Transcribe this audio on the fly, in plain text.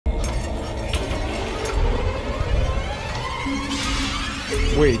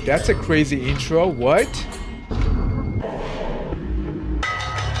Wait, that's a crazy intro. What?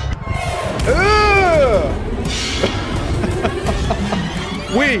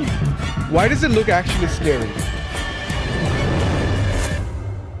 Wait, why does it look actually scary?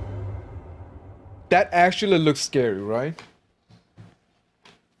 That actually looks scary, right?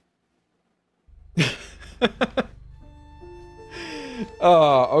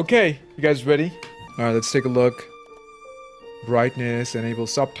 Okay, you guys ready? Alright, let's take a look. Brightness, enable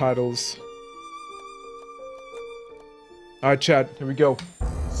subtitles. Alright, chat, here we go.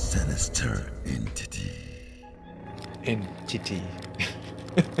 Sinister entity. Entity.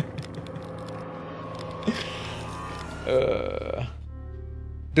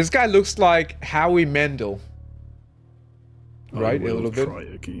 This guy looks like Howie Mandel. Right, a little bit. Try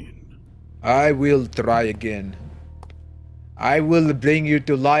again. I will try again. I will bring you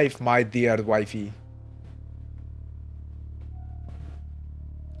to life, my dear wifey.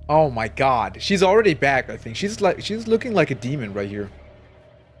 Oh my god. She's already back, I think. She's looking like a demon right here.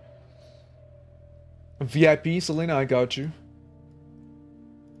 VIP, Selena, I got you.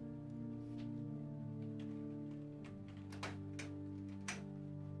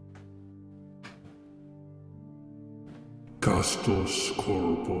 Castos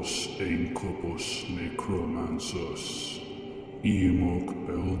corpus incubus necromansus. Emok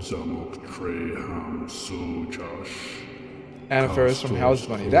belzamok treham sojash. Anna Ferris from House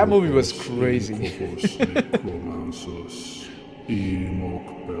Bunny. That movie was crazy.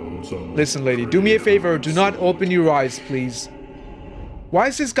 Listen, lady, do me a favor. Do not open your eyes, please. Why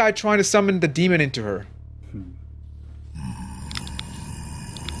is this guy trying to summon the demon into her?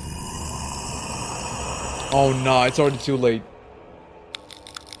 Oh no, it's already too late.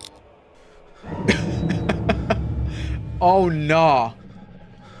 Oh no.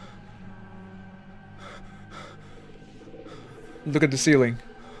 Look at the ceiling.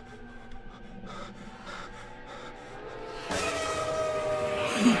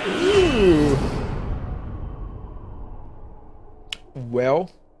 Ooh. Well,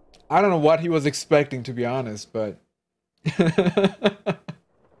 I don't know what he was expecting, to be honest, but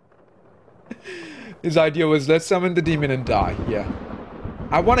his idea was, let's summon the demon and die. Yeah.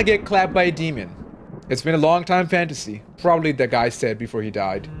 I want to get clapped by a demon. It's been a long time fantasy. Probably the guy said before he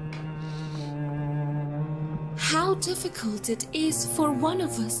died. How difficult it is for one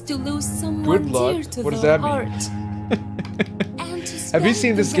of us to lose someone dear to What does the that heart. mean? And to Have you spend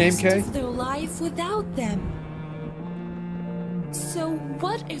seen this the game, rest Kay? of their life without them. So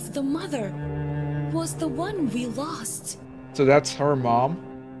what if the mother was the one we lost? So that's her mom?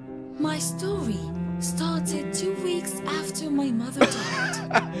 My story started 2 weeks after my mother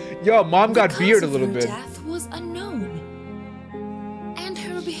died. Yo, mom got The beard a cause of little her bit. death was unknown. And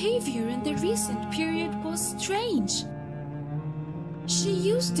her behavior in the recent period was strange. She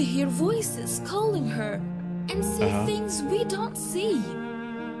used to hear voices calling her and see things we don't see.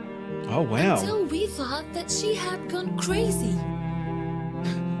 Oh, wow. Until we thought that she had gone crazy.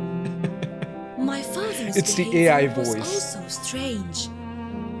 My father's It's the behavior AI was voice. also strange.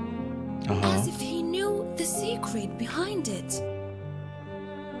 As if he knew the secret behind it.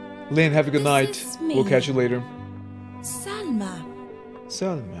 Lynn, have a good This night. is me. We'll catch you later. Salma.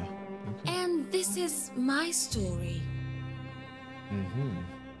 Selma. And this is my story.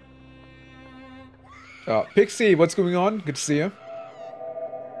 Pixie, what's going on? Good to see you.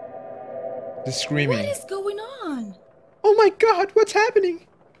 The screaming. What is going on? Oh my god, what's happening?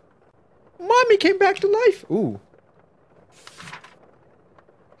 Mommy came back to life. Ooh.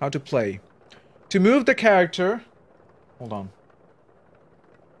 How to play. To move the character... Hold on.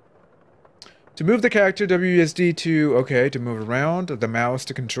 To move the character, WSD to... Okay, to move around. The mouse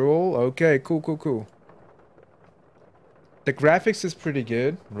to control. Okay, cool, cool, cool. The graphics is pretty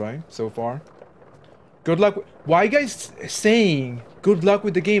good, right? So far. Good luck. Why are you guys saying good luck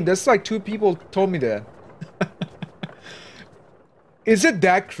with the game? That's like 2 people told me that. Is it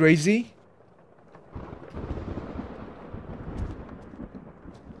that crazy?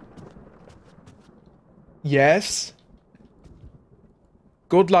 Yes.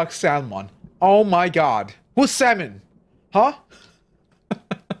 Good luck, Salmon. Oh my god. Who's Salmon? Huh?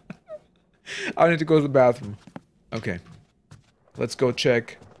 I need to go to the bathroom. Okay. Let's go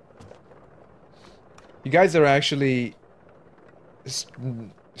check. You guys are actually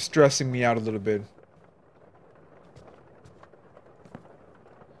stressing me out a little bit.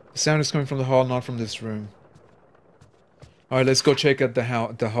 The sound is coming from the hall, not from this room. Alright, let's go check out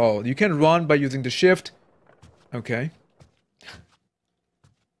the hall. You can run by using the shift. Okay.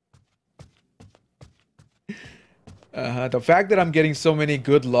 The fact that I'm getting so many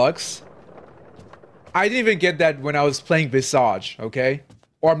good lucks. I didn't even get that when I was playing Visage, okay?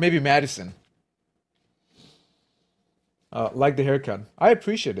 Or maybe Madison. Like the haircut. I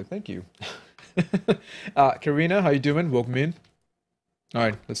appreciate it. Thank you. Karina, how you doing? Welcome in.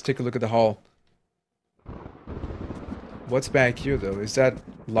 Alright, let's take a look at the hall. What's back here, though? Is that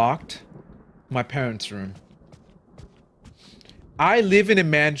locked? My parents' room. I live in a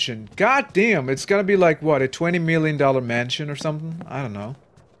mansion. God damn, it's gonna be like, what, a $20 million mansion or something? I don't know.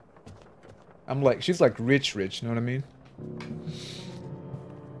 I'm like, she's like rich, you know what I mean?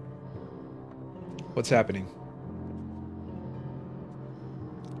 What's happening?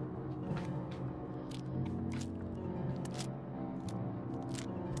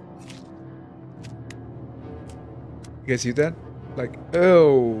 You guys see that? Like,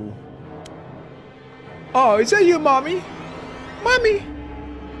 oh. Oh, is that you, mommy? Mommy!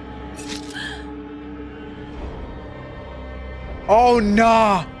 Oh,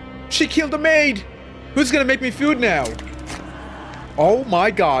 nah! She killed the maid! Who's gonna make me food now? Oh my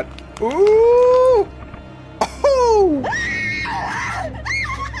god. Ooh! Oh!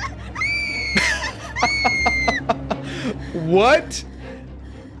 What?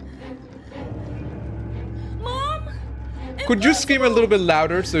 Mom? Could you scream a little bit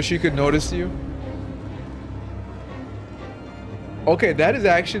louder so she could notice you? Okay, that is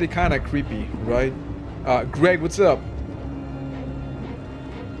actually kind of creepy, right? Greg, what's up?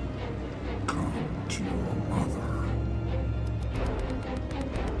 Come to your mother.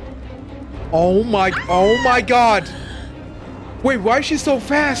 Oh my god! Wait, why is she so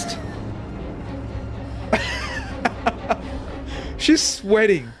fast? She's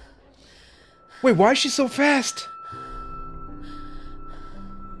sweating. Wait, why is she so fast?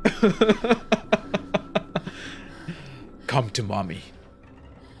 Come to mommy.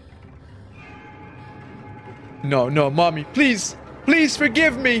 No, no, mommy, please, please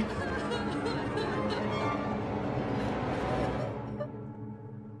forgive me.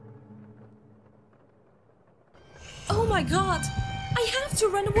 Oh my god! I have to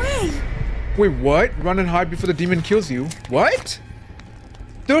run away! Wait, what? Run and hide before the demon kills you? What?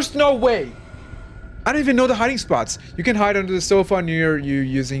 There's no way. I don't even know the hiding spots. You can hide under the sofa near you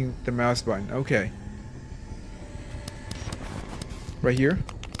using the mouse button. Okay. Right here.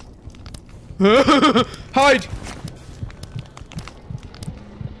 Hide!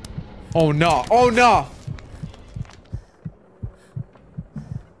 Oh no! Oh no!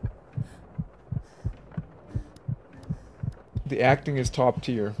 The acting is top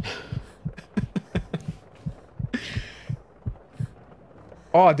tier.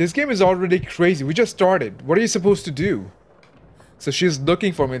 Oh, this game is already crazy. We just started. What are you supposed to do? So she's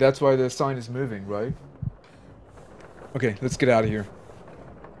looking for me. That's why the sign is moving, right? Okay, let's get out of here.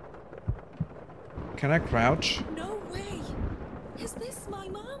 Can I crouch? No way! Is this my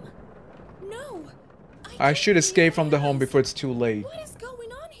mom? No! I should escape from the home realize. before it's too late. What is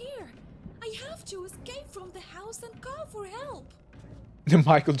going on here? I have to escape from the house and call for help. The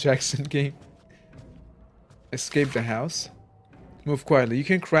Michael Jackson game. Escape the house. Move quietly. You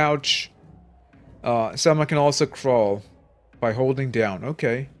can crouch. Someone can also crawl by holding down.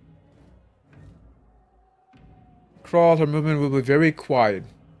 Okay. Crawl. Her movement will be very quiet.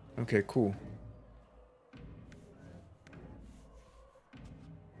 Okay, cool.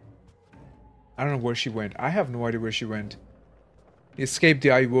 I don't know where she went. I have no idea where she went. Escape the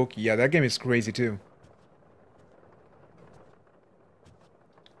Iwoki. Yeah, that game is crazy too.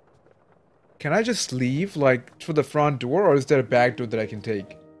 Can I just leave, like, through the front door, or is there a back door that I can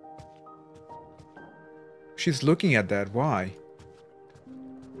take? She's looking at that. Why?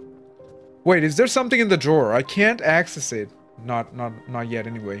 Wait, is there something in the drawer? I can't access it. Not yet,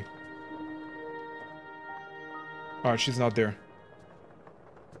 anyway. Alright, she's not there.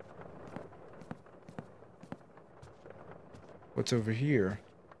 What's over here?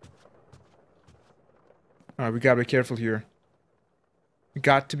 Alright, we gotta be careful here. We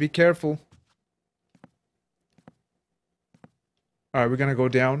got to be careful. Alright, we're gonna go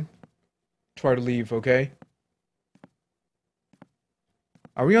down. Try to leave, okay?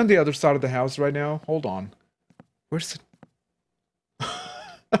 Are we on the other side of the house right now? Hold on. Where's the...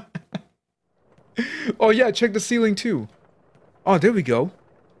 Oh yeah, check the ceiling too. Oh, there we go.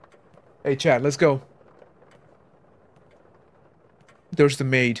 Hey, chat, let's go. There's the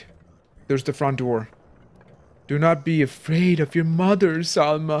maid. There's the front door. Do not be afraid of your mother,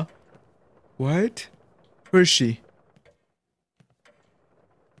 Salma. What? Where is she?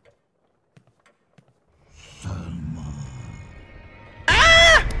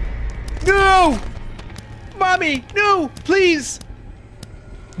 Ah! No! Mommy, no, please!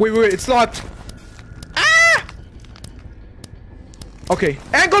 Wait, it's locked. Ah! Okay,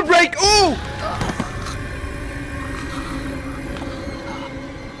 ankle break! Oh!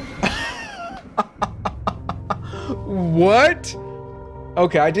 What?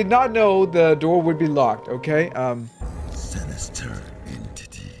 Okay, I did not know the door would be locked, okay? Sinister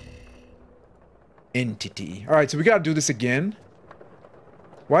entity. Alright, so we gotta do this again.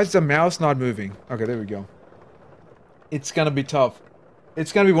 Why is the mouse not moving? Okay, there we go. It's gonna be tough.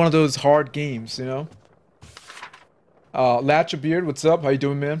 It's gonna be one of those hard games, you know? Latch a Beard, what's up? How you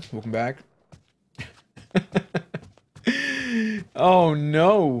doing, man? Welcome back. Oh,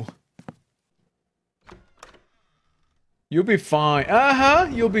 no. You'll be fine.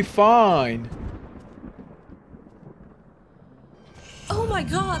 You'll be fine. Oh my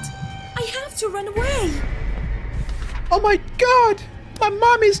god! I have to run away! Oh my god! My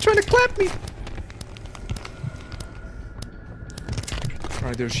mommy's trying to clap me!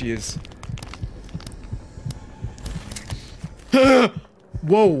 Alright, there she is.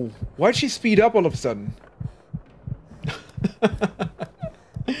 Whoa! Why'd she speed up all of a sudden?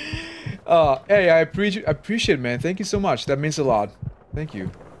 Hey, I appreciate it, man. Thank you so much. That means a lot. Thank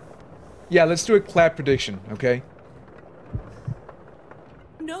you. Yeah, let's do a clap prediction, okay?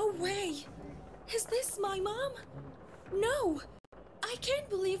 No way! Is this my mom? No! I can't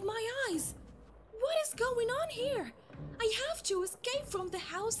believe my eyes! What is going on here? I have to escape from the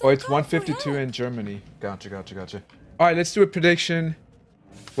house. Oh, it's 1:52 in Germany. Gotcha. Alright, let's do a prediction.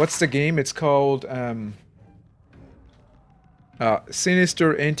 What's the game? It's called,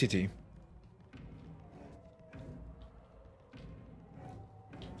 Sinister Entity.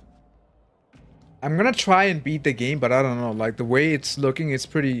 I'm gonna try and beat the game, but I don't know. Like, the way it's looking, it's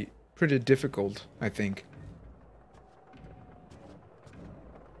pretty difficult, I think.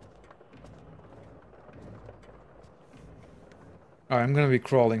 Alright, I'm gonna be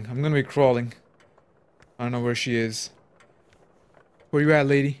crawling. I don't know where she is. Where you at,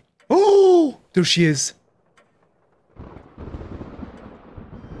 lady? Oh! There she is.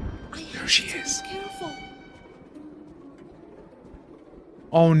 There she is. Be careful.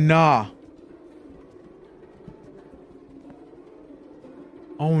 Oh, nah.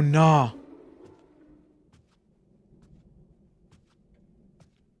 Oh, nah.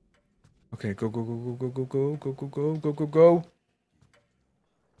 Okay, go.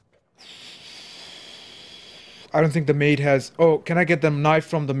 I don't think the maid has... Oh, can I get the knife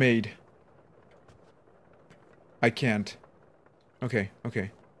from the maid? I can't. Okay.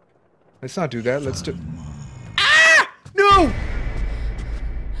 Let's not do that. Let's do... Ah! No!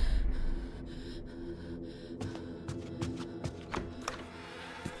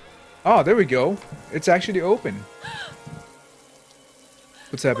 Oh, there we go. It's actually open.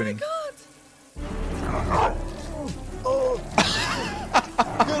 What's happening? Get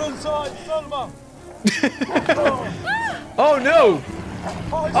inside, Selma! Oh no!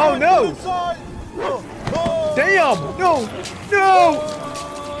 Oh no! Damn! No!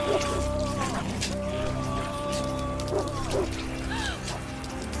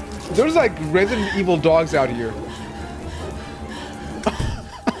 There's like Resident Evil dogs out here.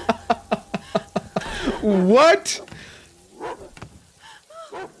 What?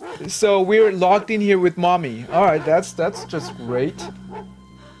 So we're locked in here with mommy. Alright, that's just great.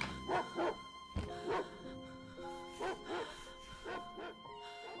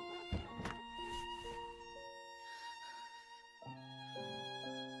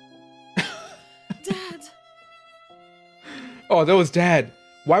 Dad. Oh, that was Dad.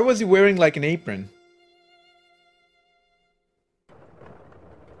 Why was he wearing like an apron?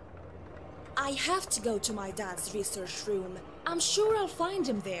 I have to go to my dad's research room. I'm sure I'll find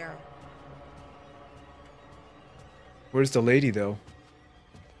him there. Where's the lady though?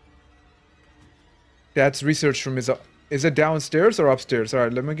 Dad's research room is it downstairs or upstairs?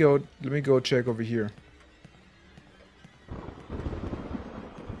 Alright, let me go check over here.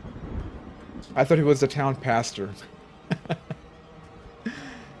 I thought he was the town pastor.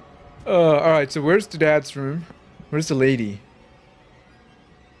 Alright, so where's the dad's room? Where's the lady?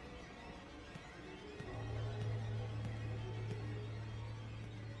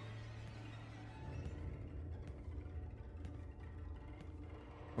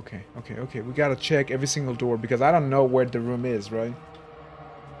 Okay, we gotta check every single door because I don't know where the room is, right?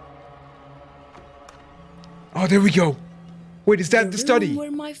 Oh, there we go! Wait, is that the study? Room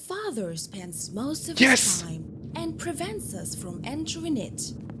where my father spends most of Yes! his time and prevents us from entering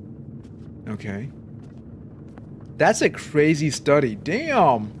it. Okay. That's a crazy study.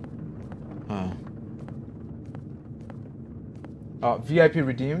 Damn! VIP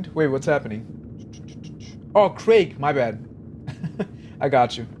redeemed? Wait, what's happening? Oh, Craig, my bad. I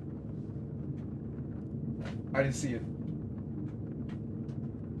got you. I didn't see it.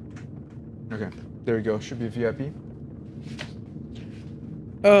 Okay, there we go. Should be a VIP.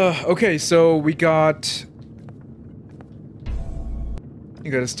 Okay, so we got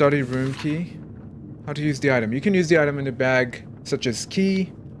You got a study room key. How to use the item. You can use the item in the bag, such as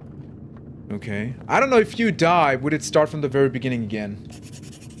key. Okay. I don't know if you die, would it start from the very beginning again?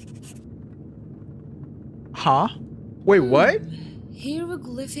 Huh? Wait, what?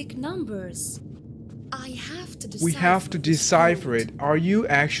 Hieroglyphic numbers. I have to decipher. We have to decipher it. Are you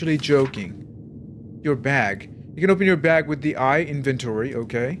actually joking? Your bag. You can open your bag with the I inventory,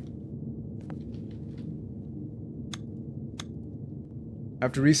 okay? I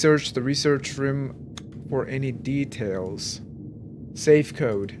have to research the research room for any details. Safe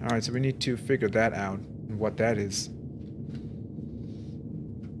code. Alright, so we need to figure that out and what that is.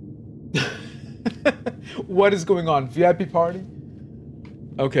 What is going on? VIP party?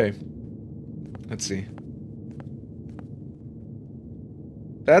 Okay. Let's see.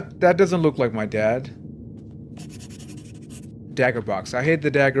 That doesn't look like my dad. Dagger box. I hid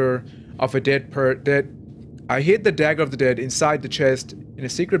the dagger of a dead I hid the dagger of the dead inside the chest in a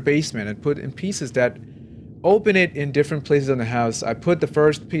secret basement and put in pieces that open it in different places on the house. I put the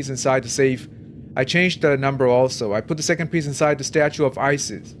first piece inside the safe. I changed the number also. I put the second piece inside the statue of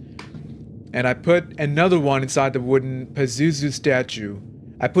Isis. And I put another one inside the wooden Pazuzu statue.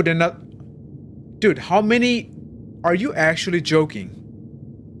 I put another... Dude, how many... Are you actually joking?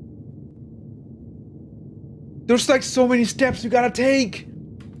 There's like so many steps you gotta take!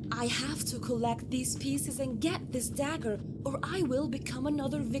 I have to collect these pieces and get this dagger, or I will become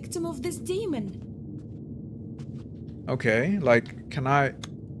another victim of this demon. Okay, like, can I...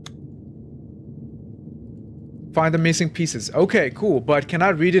 Find the missing pieces. Okay, cool, but can I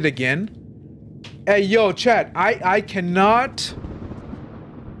read it again? Hey, yo, chat, I cannot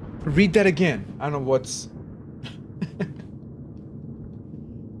read that again. I don't know what's...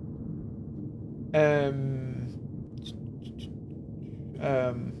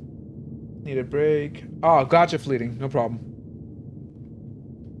 Need a break. Oh, gotcha, fleeting. No problem.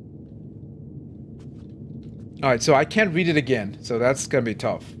 Alright, so I can't read it again. So that's gonna be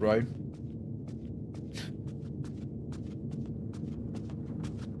tough, right?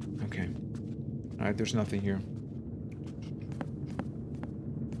 Okay. Alright, there's nothing here.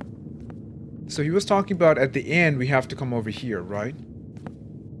 So he was talking about at the end we have to come over here, right?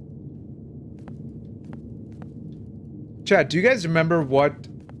 Chat, do you guys remember what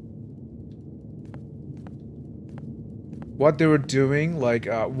they were doing? Like,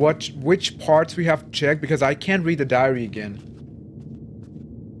 which parts we have to check? Because I can't read the diary again.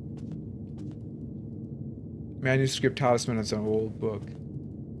 Manuscript talisman is an old book.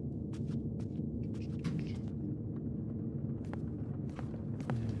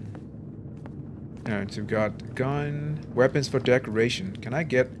 Alright, so we've got gun, weapons for decoration. Can I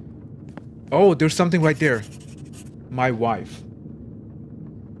get... Oh, there's something right there. My wife.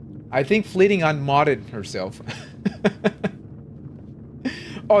 I think Fleeting unmodded herself.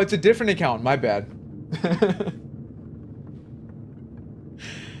 Oh, it's a different account. My bad.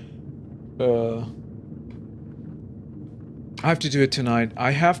 I have to do it tonight.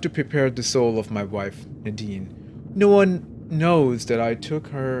 I have to prepare the soul of my wife, Nadine. No one knows that I took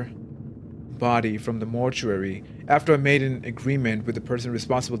her body from the mortuary after I made an agreement with the person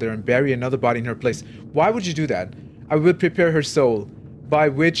responsible there and bury another body in her place. Why would you do that? I will prepare her soul, by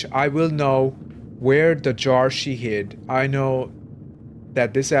which I will know where the jar she hid. I know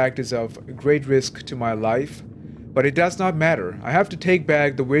that this act is of great risk to my life, but it does not matter. I have to take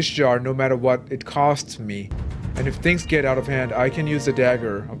back the wish jar no matter what it costs me. And if things get out of hand, I can use the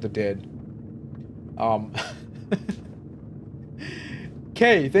dagger of the dead.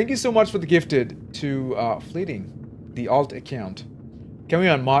 Okay, thank you so much for the gifted to Fleeting, the alt account. Can we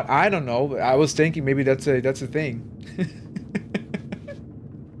unmod? I don't know. I was thinking maybe that's a thing.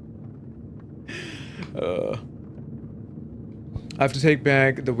 I have to take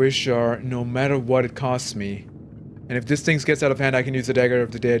back the wish jar no matter what it costs me. And if this thing gets out of hand, I can use the dagger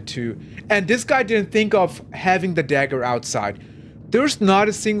of the dead too. And this guy didn't think of having the dagger outside. There's not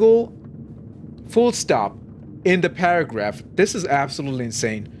a single full stop in the paragraph. This is absolutely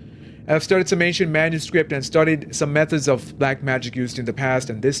insane. I've studied some ancient manuscript and studied some methods of black magic used in the past,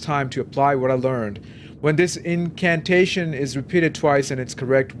 and this time to apply what I learned. When this incantation is repeated twice in its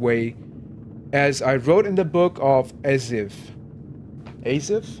correct way, as I wrote in the book of Asif.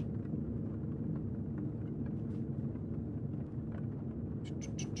 Asif?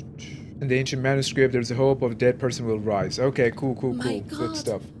 In the ancient manuscript, there's a hope of a dead person will rise. Okay, cool. My Good God.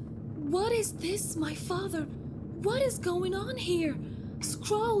 stuff. What is this, my father? What is going on here?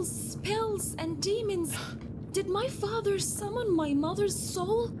 Scrolls, spells, and demons. Did my father summon my mother's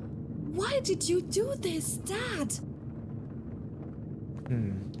soul? Why did you do this, Dad?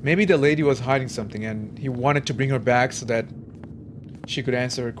 Maybe the lady was hiding something and he wanted to bring her back so that she could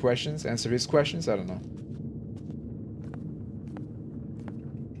answer her questions, answer his questions. I don't know.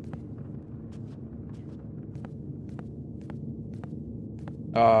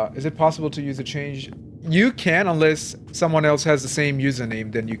 Is it possible to use a change? You can, unless someone else has the same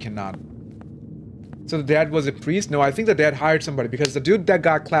username, then you cannot. So the dad was a priest? No, I think the dad hired somebody, because the dude that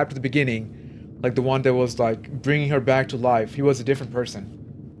got clapped at the beginning, like the one that was like bringing her back to life, he was a different person.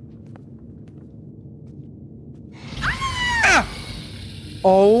 Ah!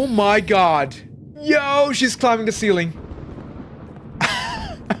 Oh my god. Yo, she's climbing the ceiling.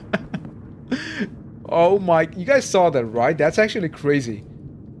 Oh my, you guys saw that, right? That's actually crazy.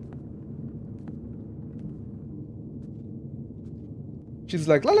 She's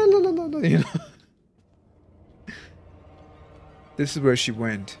like, la la la la la la, you know. This is where she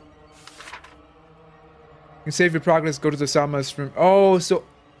went. You can save your progress, go to the Salma's room. Oh, so...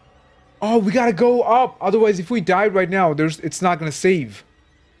 Oh, we gotta go up. Otherwise, if we die right now, it's not gonna save.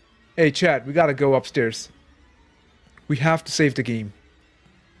 Hey, chat, we gotta go upstairs. We have to save the game.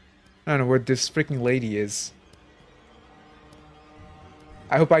 I don't know where this freaking lady is.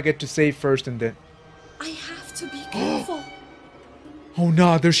 I hope I get to save first and then... I have to be careful. Oh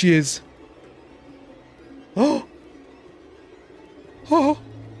no, there she is. Oh! Oh!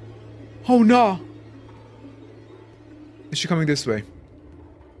 Oh no! Is she coming this way?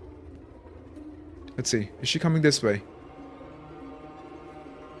 Let's see. Is she coming this way?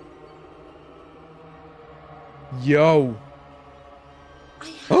 Yo! I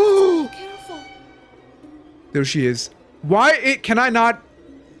have to be careful. There she is. Why can I not...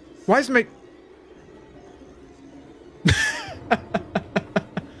 Why is my...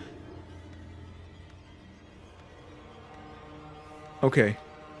 Okay.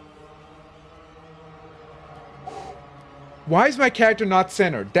 Why is my character not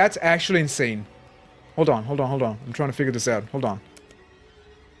centered? That's actually insane. Hold on, hold on, hold on. I'm trying to figure this out. Hold on.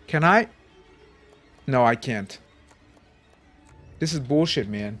 Can I? No, I can't. This is bullshit,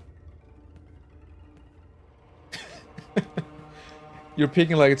 man. You're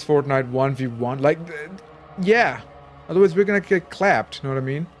picking like it's Fortnite 1v1. Like, yeah. Otherwise, we're gonna get clapped. You know what I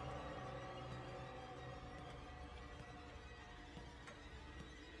mean?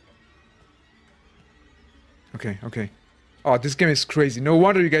 Okay, okay. Oh, this game is crazy. No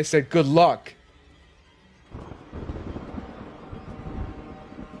wonder you guys said good luck.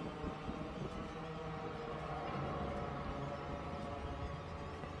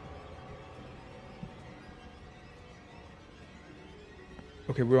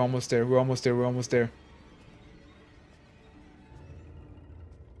 Okay, we're almost there. We're almost there. We're almost there.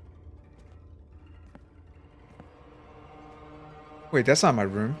 Wait, that's not my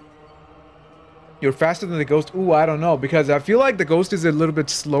room. You're faster than the ghost. Ooh, I don't know. Because I feel like the ghost is a little bit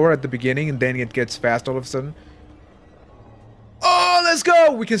slower at the beginning and then it gets fast all of a sudden. Oh, let's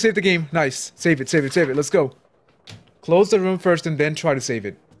go! We can save the game. Nice. Save it, save it, save it. Let's go. Close the room first and then try to save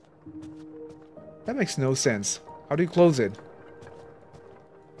it. That makes no sense. How do you close it?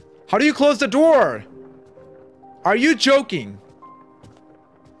 How do you close the door? Are you joking?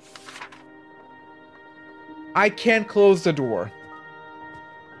 I can't close the door.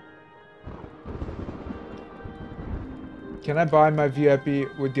 Can I buy my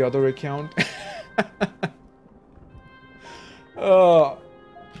VIP with the other account?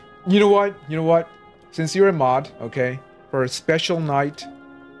 You know what? You know what? Since you're a mod, okay, for a special night,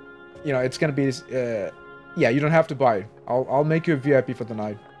 you know, it's gonna be, yeah, you don't have to buy it. I'll make you a VIP for the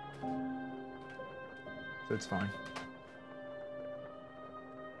night. So it's fine.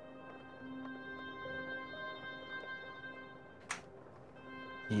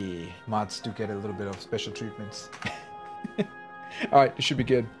 Yeah, mods do get a little bit of special treatments. Alright, it should be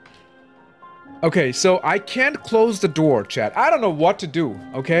good. Okay, so I can't close the door, chat. I don't know what to do,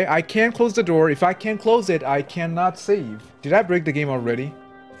 okay? I can't close the door. If I can't close it, I cannot save. Did I break the game already?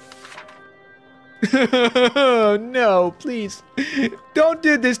 No, please. Don't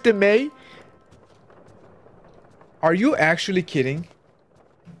do this to me. Are you actually kidding?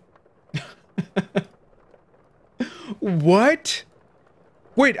 What?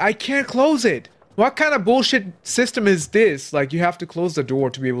 Wait, I can't close it. What kind of bullshit system is this? Like, you have to close the door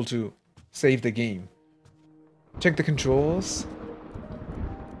to be able to save the game. Check the controls.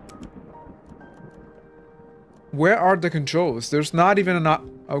 Where are the controls? There's not even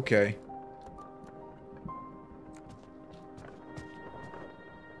an... Okay.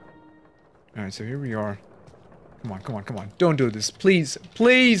 Alright, so here we are. Come on, come on, come on. Don't do this. Please,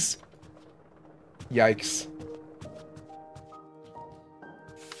 please! Yikes.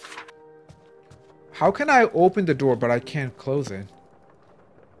 How can I open the door, but I can't close it?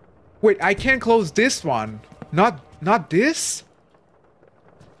 Wait, I can't close this one. Not this?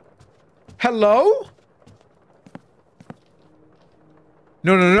 Hello?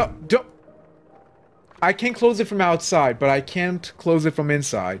 No, no, no, don't. I can close it from outside, but I can't close it from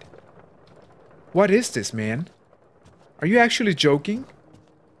inside. What is this, man? Are you actually joking?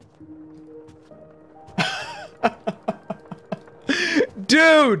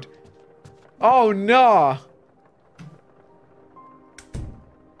 Dude! Oh, no!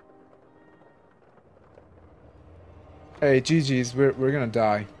 Hey, GG's, we're gonna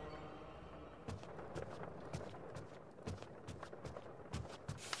die.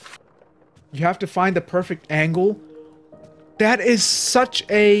 You have to find the perfect angle. That is such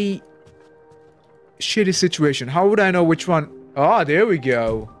a shitty situation. How would I know which one? Ah, there we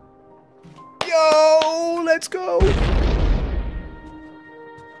go. Yo, let's go.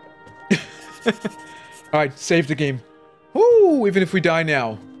 Alright, save the game. Woo, even if we die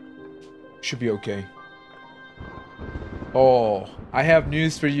now. Should be okay. Oh, I have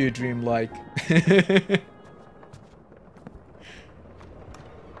news for you, Dreamlike.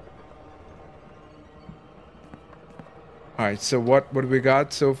 Alright, so what do we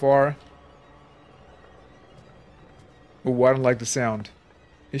got so far? Oh, I don't like the sound.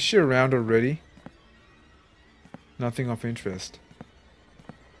 Is she around already? Nothing of interest.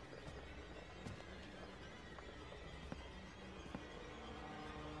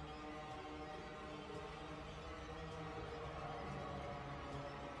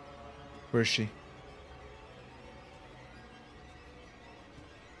 Where is she?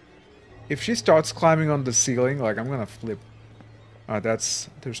 If she starts climbing on the ceiling, like, I'm gonna flip.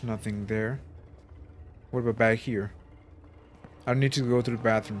 There's nothing there. What about back here? I need to go to the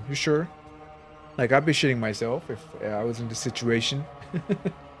bathroom. You sure? Like, I'd be shitting myself if I was in this situation.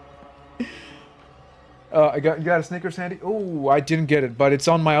 You got a Snickers handy? Oh, I didn't get it, but it's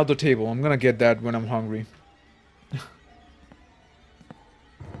on my other table. I'm gonna get that when I'm hungry.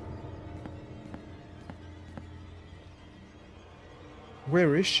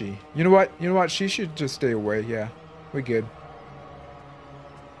 Where is she? You know what? You know what? She should just stay away. Yeah, we're good.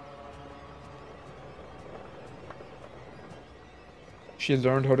 She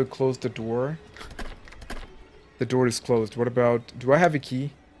learned how to close the door. The door is closed. What about... Do I have a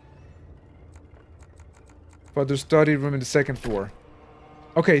key? For the study room in the second floor.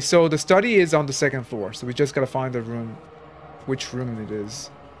 Okay, so the study is on the second floor. So we just gotta find the room. Which room it is.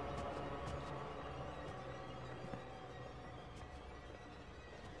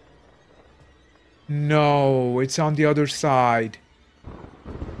 No, it's on the other side.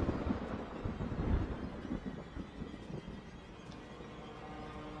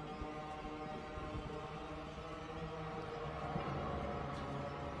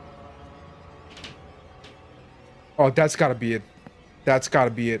 Oh, that's gotta be it. That's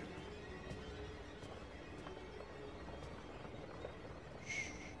gotta be it.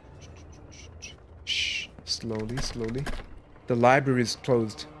 Shh. Slowly, slowly. The library is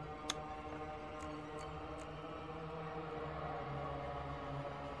closed.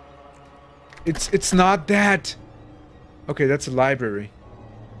 It's not that. Okay, that's a library.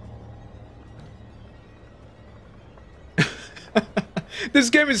 This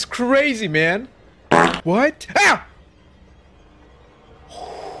game is crazy, man. What? Ah!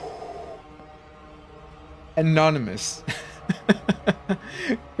 Anonymous.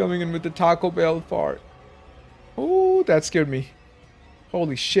 Coming in with the Taco Bell fart. Oh, that scared me.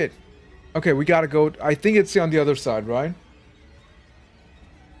 Holy shit. Okay, we gotta go. I think it's on the other side, right?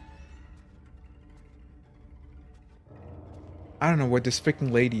 I don't know what this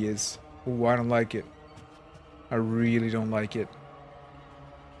freaking lady is. Oh, I don't like it. I really don't like it.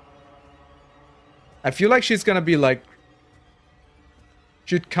 I feel like she's gonna be like...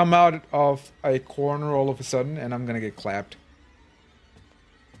 She'd come out of a corner all of a sudden and I'm gonna get clapped.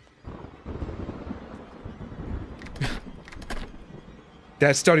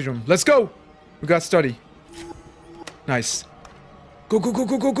 That study room. Let's go! We got study. Nice. Go, go, go,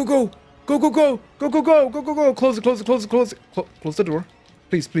 go, go, go, go! Go, go, go! Go, go, go! Go, go, go! Close it, close it, close it, close it. Close the door.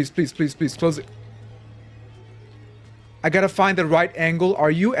 Please, please, please, please, please, close it. I gotta find the right angle.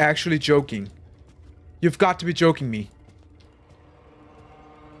 Are you actually joking? You've got to be joking me.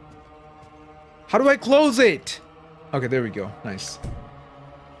 How do I close it? Okay, there we go. Nice.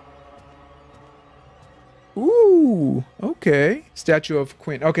 Ooh, okay. Statue of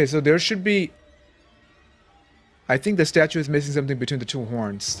Queen. Okay, so there should be... I think the statue is missing something between the two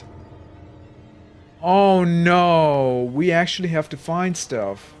horns. Oh no, we actually have to find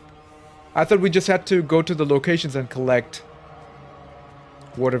stuff. I thought we just had to go to the locations and collect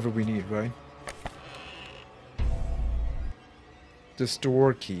whatever we need, right? The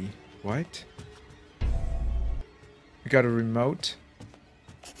store key. What? We got a remote.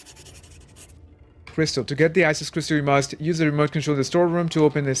 crystal. To get the Isis crystal, you must use the remote control in the storeroom to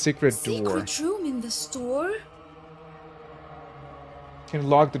open the secret door. Secret room in the store? Can you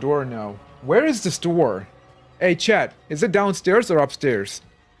lock the door now? Where is the store? Hey, chat. Is it downstairs or upstairs?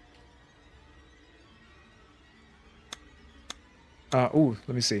 Ooh,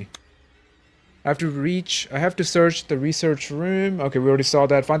 let me see. I have to search the research room. Okay, we already saw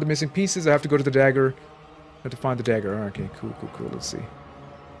that. Find the missing pieces. I have to go to the dagger. I have to find the dagger. Okay, cool. Let's see.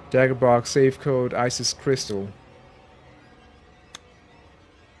 Dagger box, safe code, Isis crystal.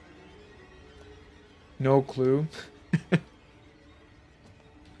 No clue.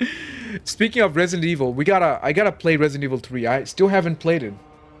 Speaking of Resident Evil, I gotta play Resident Evil 3. I still haven't played it.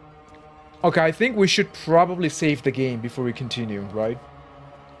 Okay, I think we should probably save the game before we continue, right?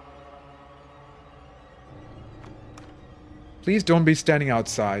 Please don't be standing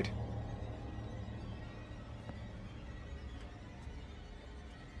outside.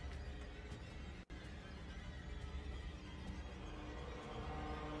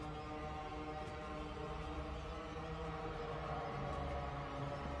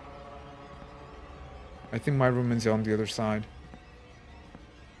 I think my room is on the other side.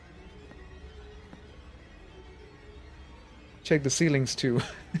 Check the ceilings too.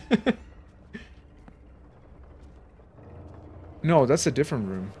 No, that's a different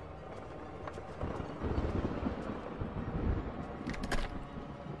room.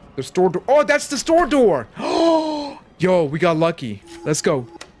 The store door. Oh, that's the store door! Oh, yo, we got lucky. Let's go.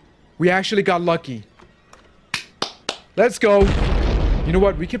 We actually got lucky. Let's go. You know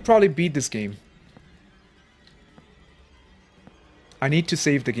what? We could probably beat this game. I need to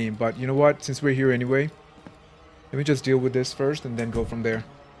save the game, but you know what? Since we're here anyway, let me just deal with this first and then go from there.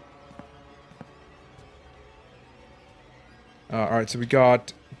 Alright, so we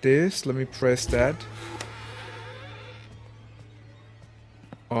got this. Let me press that.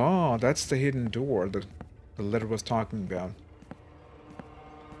 Oh, that's the hidden door that the letter was talking about.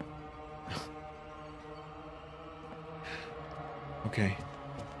 Okay.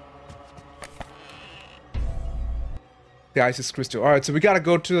 The Isis crystal. Alright, so we gotta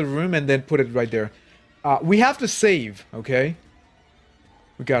go to the room and then put it right there. We have to save, okay?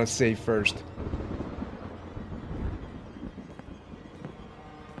 We gotta save first.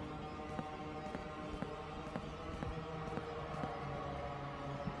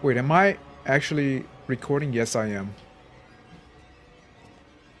 Wait, am I actually recording? Yes, I am.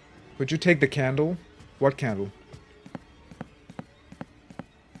 Would you take the candle? What candle?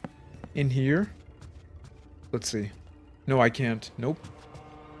 In here? Let's see. No, I can't. Nope.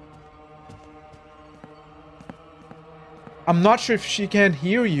 I'm not sure if she can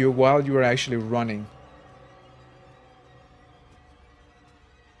hear you while you are actually running.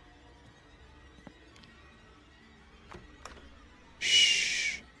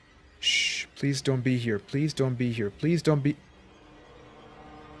 Shh. Shh. Please don't be here. Please don't be here. Please don't be...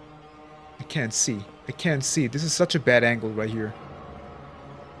 I can't see. I can't see. This is such a bad angle right here.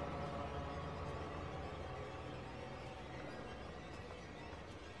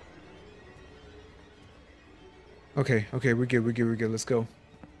 Okay, we're good, let's go.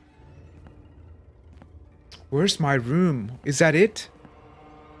 Where's my room? Is that it?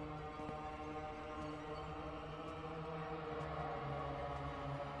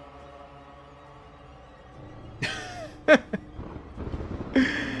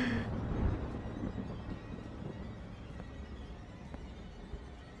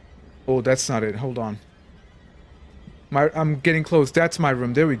 Oh, that's not it. Hold on. I'm getting close. That's my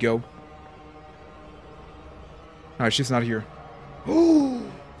room. There we go. Alright, she's not here.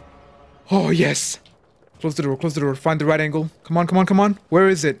 Oh, yes! Close the door, find the right angle. Come on. Where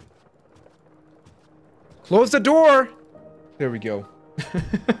is it? Close the door! There we go.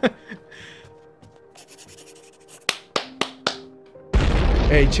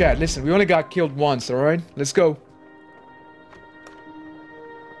 Hey, chat, listen, we only got killed once, alright? Let's go.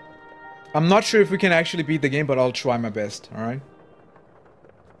 I'm not sure if we can actually beat the game, but I'll try my best, alright?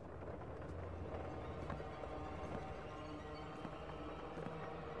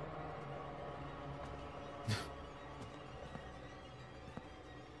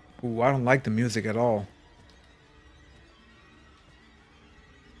 Ooh, I don't like the music at all.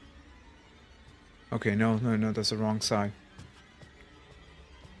 Okay, no, that's the wrong side.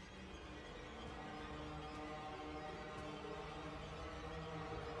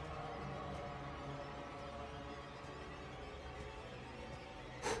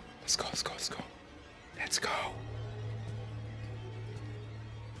 Let's go. Let's go.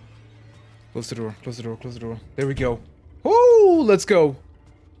 Close the door. There we go. Woo! Let's go.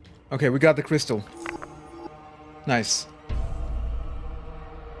 Okay, we got the crystal. Nice.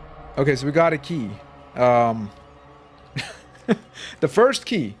 Okay, so we got a key. The first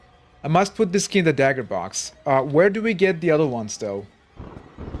key. I must put this key in the dagger box. Where do we get the other ones, though?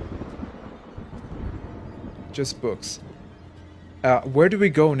 Just books. Where do we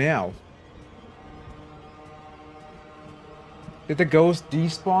go now? Did the ghost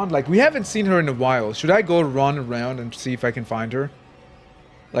despawn? Like, we haven't seen her in a while. Should I go run around and see if I can find her?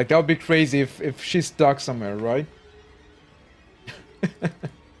 Like, that would be crazy if she's stuck somewhere, right?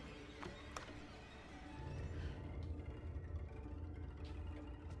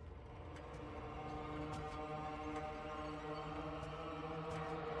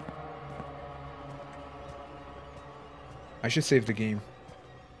 I should save the game.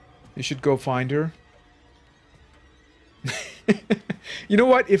 You should go find her. You know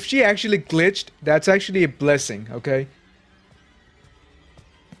what? If she actually glitched, that's actually a blessing, okay?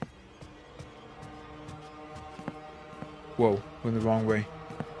 Whoa, went the wrong way.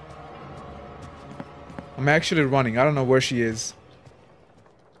 I'm actually running. I don't know where she is.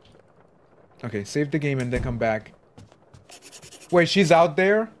 Okay, save the game and then come back. Wait, she's out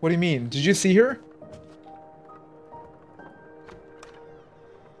there? What do you mean? Did you see her?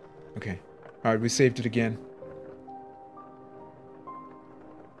 Okay. Alright, we saved it again.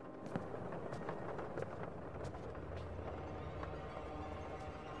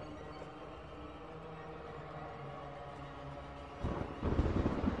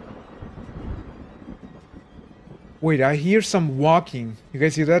 Wait, I hear some walking. You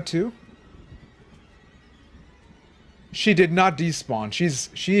guys hear that too? She did not despawn.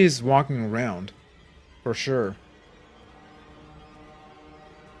 She is walking around. For sure.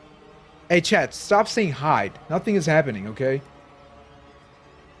 Hey chat, stop saying hide. Nothing is happening, okay?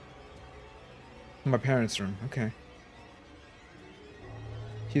 My parents' room, okay.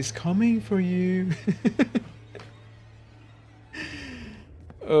 He's coming for you.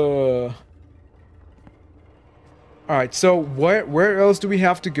 Alright, so where else do we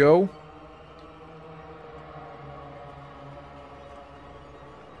have to go?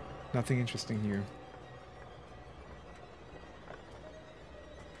 Nothing interesting here.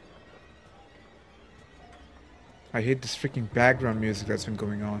 I hate this freaking background music that's been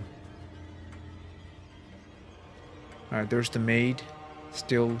going on. Alright, there's the maid.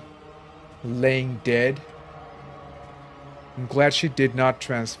 Still laying dead. I'm glad she did not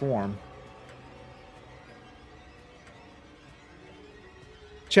transform.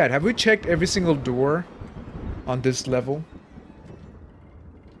 Chat, have we checked every single door on this level?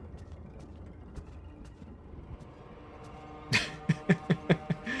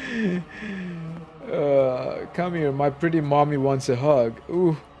 Come here, my pretty mommy wants a hug.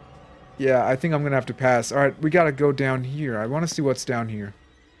 Ooh. Yeah, I think I'm gonna have to pass. Alright, we gotta go down here. I wanna see what's down here.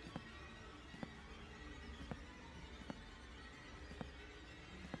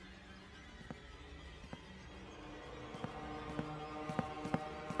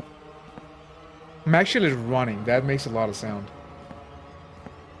 I'm actually running. That makes a lot of sound.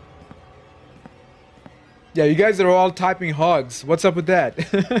 Yeah, you guys are all typing hugs. What's up with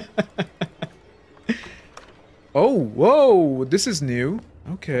that? Oh, whoa! This is new.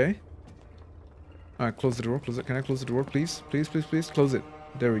 Okay. Alright, close the door. Close it. Can I close the door, please? Please, please, please. Close it.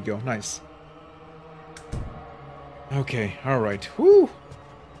 There we go. Nice. Okay, alright. Whew!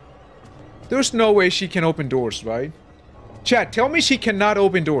 There's no way she can open doors, right? Chat, tell me she cannot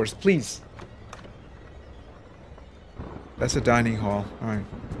open doors, please. That's a dining hall. Alright.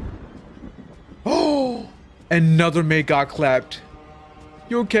 Oh! Another maid got clapped.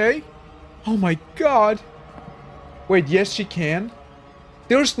 You okay? Oh my god. Wait, yes she can?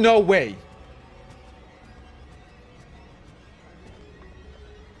 There's no way.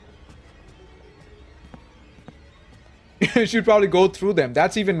 She'd probably go through them.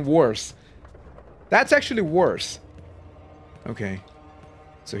 That's even worse. That's actually worse. Okay.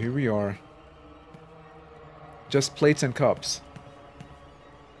 So here we are. Just plates and cups.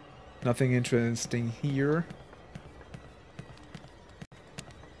 Nothing interesting here.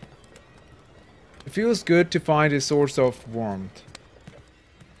 It feels good to find a source of warmth.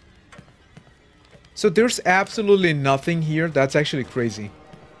 So there's absolutely nothing here. That's actually crazy.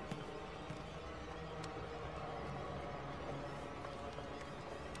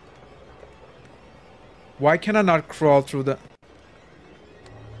 Why can I not crawl through the...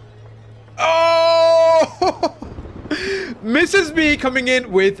 Oh! Mrs. B coming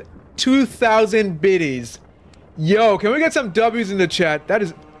in with 2,000 biddies. Yo, can we get some W's in the chat? That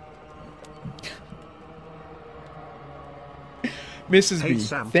is... Mrs. B,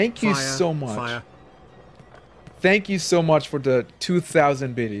 Sam, thank you fire, so much. Fire. Thank you so much for the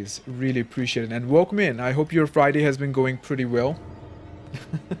 2,000 biddies. Really appreciate it. And welcome in. I hope your Friday has been going pretty well.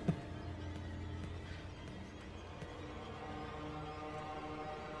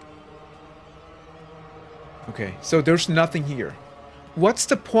 Okay, so there's nothing here. What's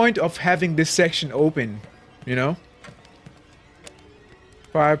the point of having this section open? You know?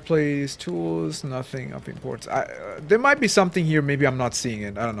 Fireplace, tools, nothing of importance. There might be something here, maybe I'm not seeing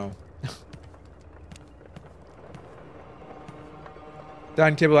it. I don't know.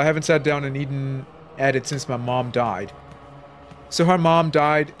 Dining table, I haven't sat down and eaten at it since my mom died. So her mom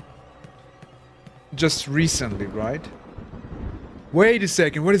died just recently, right? Wait a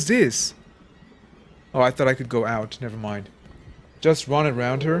second, what is this? Oh, I thought I could go out. Never mind. Just run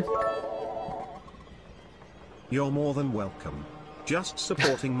around her. You're more than welcome. Just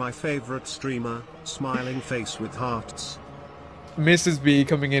supporting my favorite streamer, smiling face with hearts. Mrs. B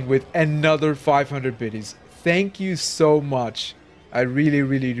coming in with another 500 biddies. Thank you so much. I really,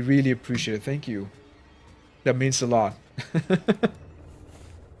 really, really appreciate it. Thank you. That means a lot.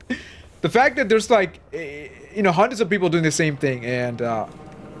 The fact that there's like, you know, hundreds of people doing the same thing and,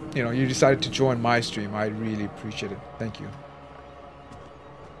 you know, you decided to join my stream. I really appreciate it. Thank you.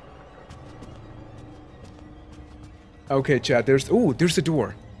 Okay, chat. There's a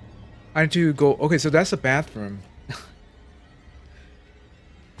door. I need to go. Okay, so that's a bathroom.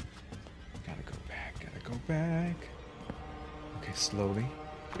 Gotta go back. Gotta go back. Okay, slowly.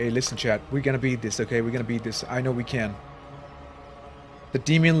 Hey, listen, chat. We're gonna beat this. Okay, we're gonna beat this. I know we can. The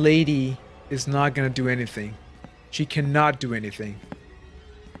demon lady is not gonna do anything. She cannot do anything.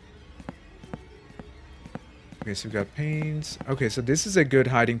 Okay, so we got pains. Okay, so this is a good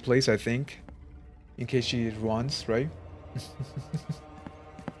hiding place, I think. In case she runs, right?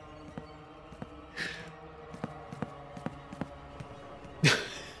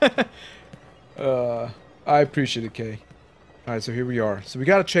 I appreciate it, Kay. Alright, so here we are. So we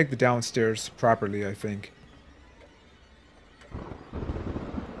gotta check the downstairs properly, I think.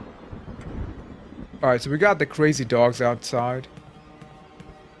 Alright, so we got the crazy dogs outside.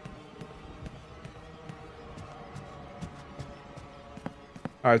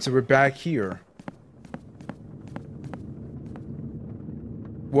 Alright, so we're back here.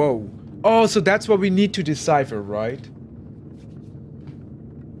 Whoa. Oh, so that's what we need to decipher, right?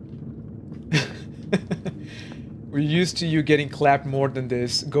 We're used to you getting clapped more than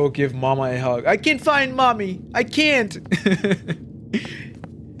this. Go give mama a hug. I can't find mommy. I can't.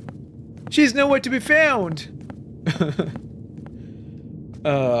 She's nowhere to be found.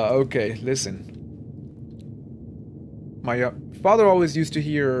 Okay, listen. My father always used to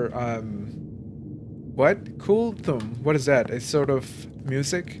hear, what? Cool thumb. What is that? A sort of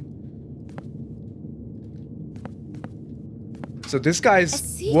music? So this guy's... A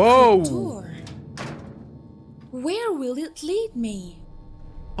secret Whoa! door. Where will it lead me?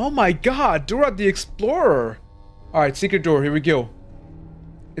 Oh my god, Dora the Explorer! Alright, secret door, here we go.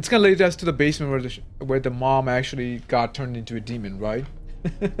 It's gonna lead us to the basement where the mom actually got turned into a demon, right?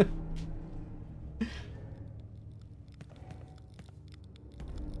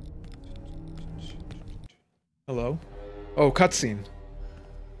 Hello? Oh, cutscene.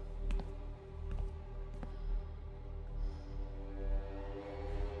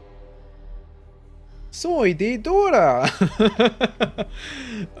 Soy de Dora!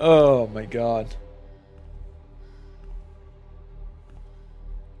 Oh my god.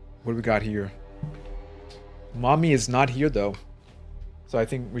 What do we got here? Mommy is not here though. So I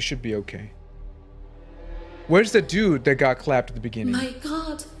think we should be okay. Where's the dude that got clapped at the beginning? My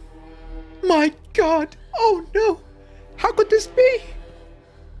God. My god! Oh no! How could this be?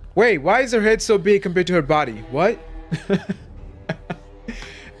 Wait, why is her head so big compared to her body? What?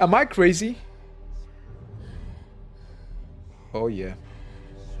 Am I crazy? Oh yeah.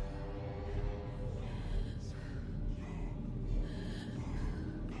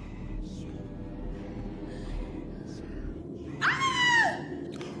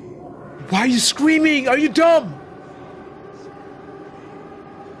 Why are you screaming? Are you dumb?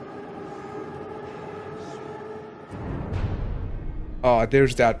 Oh,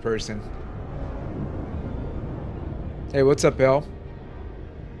 there's that person. Hey, what's up, Belle?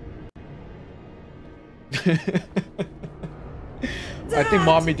 I think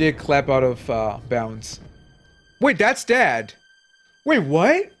mommy did clap out of bounds. Wait, that's dad. Wait,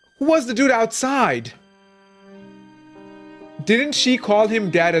 what? Who was the dude outside? Didn't she call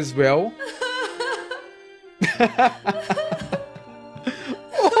him dad as well?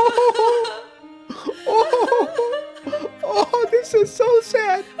 Oh, this is so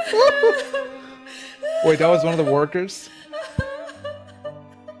sad. Wait, that was one of the workers?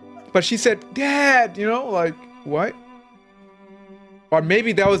 But she said, Dad, you know, like, what? Or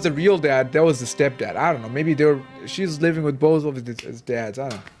maybe that was the real dad, that was the stepdad. I don't know. Maybe she's living with both of his dads. I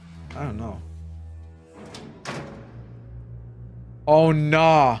don't know. Oh,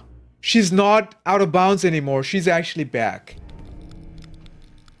 nah. She's not out of bounds anymore. She's actually back.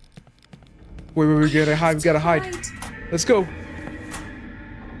 Wait, we gotta hide. We gotta hide. Let's go.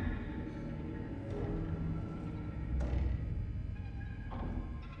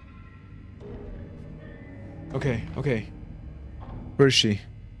 Okay, okay. Where is she?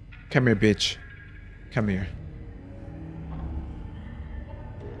 Come here, bitch. Come here.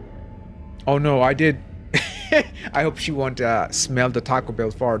 Oh no, I did. I hope she won't smell the Taco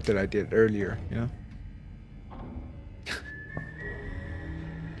Bell fart that I did earlier, you know?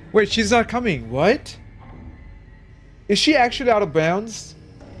 Wait, she's not coming. What? Is she actually out of bounds?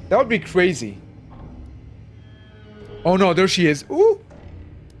 That would be crazy. Oh no, there she is. Ooh!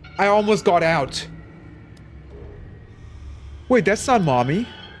 I almost got out. Wait, that's not mommy.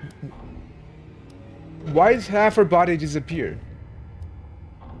 Why is half her body disappeared?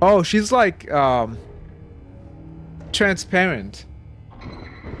 Oh, she's like, transparent.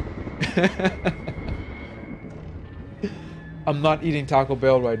 I'm not eating Taco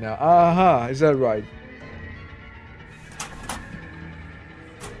Bell right now. Aha, is that right?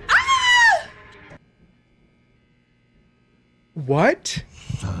 Ah! What?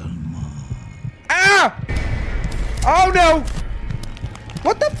 Ah! Oh no!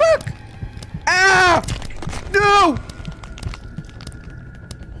 What the fuck? Ah! No!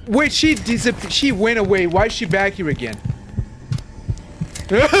 Wait, she went away. Why is she back here again?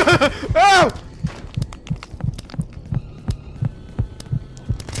 Oh!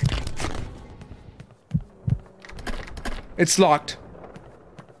 It's locked.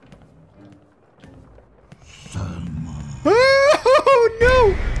 Oh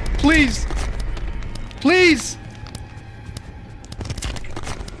no! Please! Please!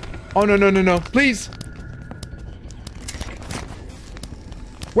 Oh no no no no! Please!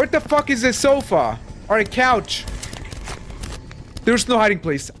 Where the fuck is the sofa? Or a couch? There's no hiding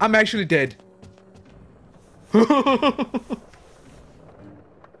place. I'm actually dead. Yo!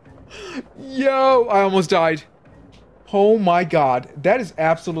 I almost died. Oh my god. That is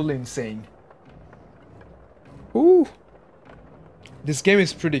absolutely insane. Ooh. This game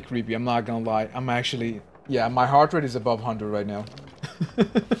is pretty creepy, I'm not gonna lie. I'm actually... Yeah, my heart rate is above 100 right now.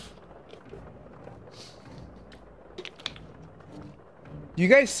 You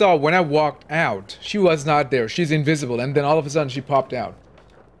guys saw when I walked out, she was not there. She's invisible, and then all of a sudden she popped out.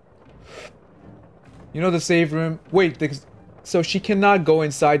 You know the save room? Wait, so she cannot go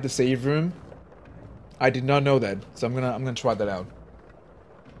inside the save room? I did not know that, so I'm gonna try that out.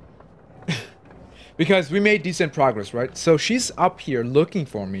 Because we made decent progress, right? So she's up here looking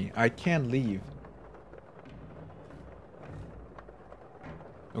for me. I can't leave.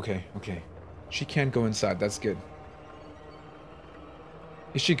 Okay, okay. She can't go inside, that's good.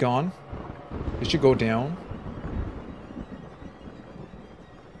 Is she gone? Did she go down?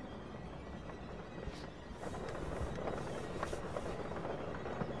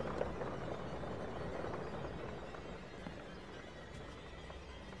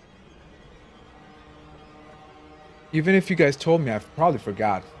 Even if you guys told me, I probably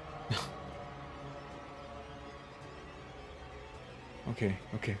forgot. Okay,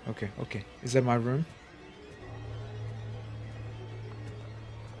 okay, okay, okay. Is that my room?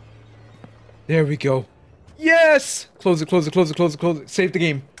 There we go. Yes! Close it, close it, close it, close it, close it. Save the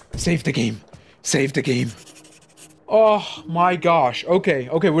game. Save the game. Save the game. Oh my gosh. Okay,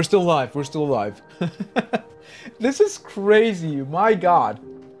 okay, we're still alive. We're still alive. This is crazy. My god.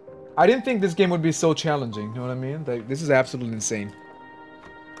 I didn't think this game would be so challenging. You know what I mean? Like, this is absolutely insane.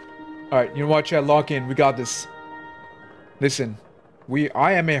 Alright, you know what, chat? Lock in. We got this. Listen.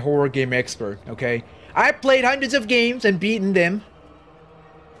 I am a horror game expert, okay? I played hundreds of games and beaten them.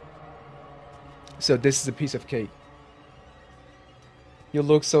 So this is a piece of cake. You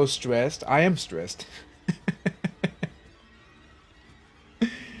look so stressed. I am stressed.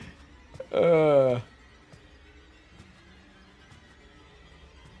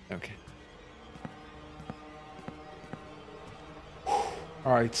 Okay.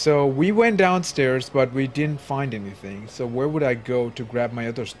 Alright, so we went downstairs, but we didn't find anything. So where would I go to grab my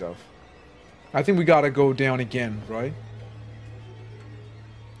other stuff? I think we gotta go down again, right?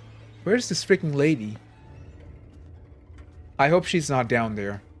 Where's this freaking lady? I hope she's not down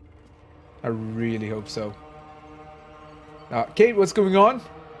there. I really hope so. Kate, what's going on?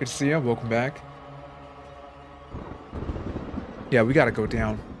 Good to see you. Welcome back. Yeah, we gotta go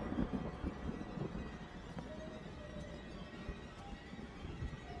down.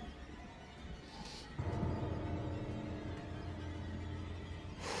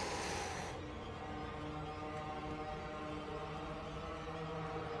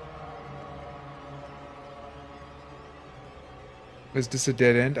 Is this a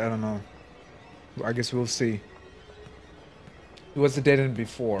dead end? I don't know. I guess we'll see. It was a dead end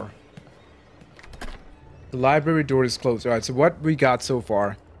before. The library door is closed. Alright, so what we got so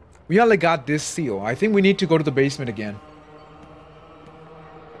far? We only got this seal. I think we need to go to the basement again.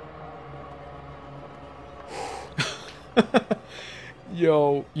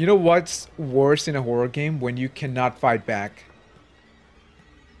 Yo, you know what's worse in a horror game? When you cannot fight back.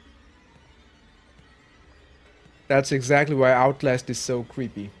 That's exactly why Outlast is so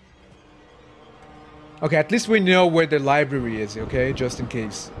creepy. Okay, at least we know where the library is, okay? Just in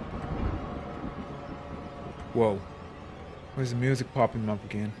case. Whoa. Where's the music popping up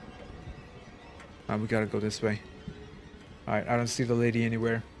again? We gotta go this way. Alright, I don't see the lady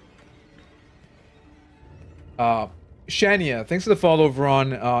anywhere. Shania, thanks for the follow over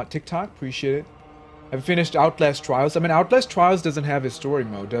on TikTok. Appreciate it. Have you finished Outlast Trials? I mean, Outlast Trials doesn't have a story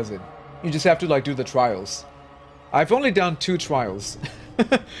mode, does it? You just have to, like, do the trials. I've only done 2 trials.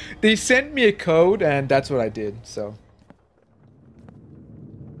 They sent me a code, and that's what I did, so...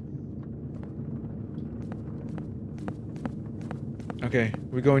 Okay,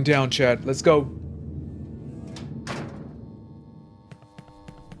 we're going down, chat. Let's go.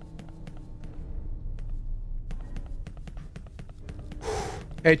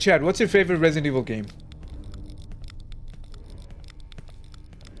 Hey, Chad, what's your favorite Resident Evil game?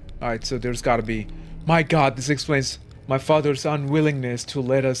 Alright, so there's gotta be... My god, this explains my father's unwillingness to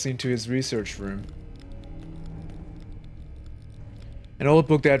let us into his research room. An old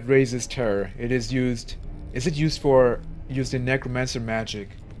book that raises terror. It is used... Is it used in necromancer magic?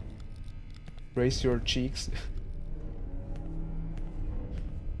 Raise your cheeks.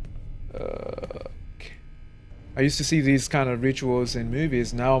 I used to see these kind of rituals in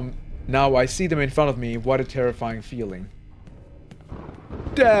movies. Now I see them in front of me. What a terrifying feeling.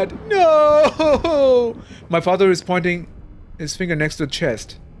 Dad, no! My father is pointing his finger next to the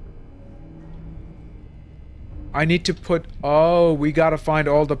chest. I need to put... Oh, we gotta find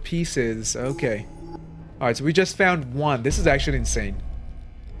all the pieces. Okay. Alright, so we just found one. This is actually insane.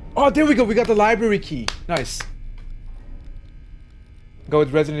 Oh, there we go. We got the library key. Nice. Go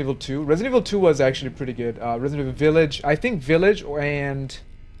with Resident Evil 2. Resident Evil 2 was actually pretty good. Resident Evil Village. I think Village and...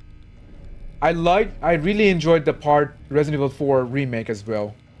 I really enjoyed the part Resident Evil 4 remake as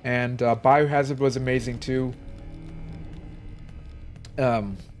well. And Biohazard was amazing too.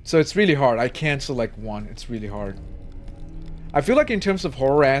 So it's really hard. I can't select one. It's really hard. I feel like in terms of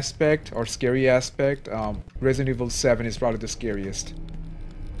horror aspect or scary aspect, Resident Evil 7 is probably the scariest.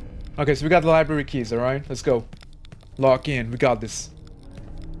 Okay, so we got the library keys, alright? Let's go. Lock in. We got this.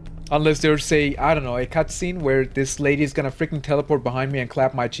 Unless there's a, I don't know, a cutscene where this lady is gonna freaking teleport behind me and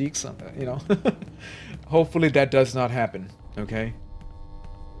clap my cheeks, you know. Hopefully that does not happen, okay?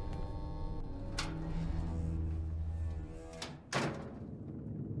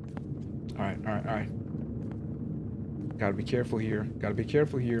 Alright. Gotta be careful here. Gotta be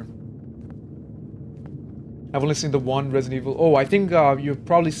careful here. I've only seen the one Resident Evil. Oh, I think you've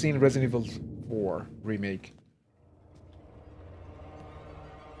probably seen Resident Evil 4 remake.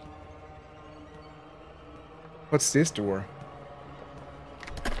 What's this door?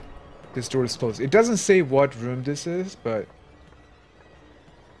 This door is closed. It doesn't say what room this is, but...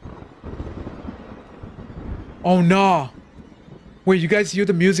 Oh, no! Wait, you guys hear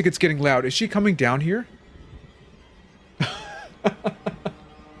the music? It's getting loud. Is she coming down here?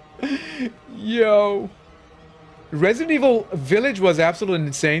 Yo! Resident Evil Village was absolutely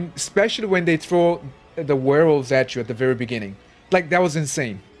insane, especially when they throw the werewolves at you at the very beginning. Like, that was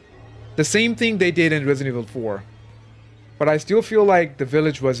insane. The same thing they did in Resident Evil 4. But I still feel like the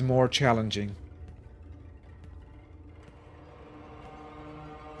Village was more challenging.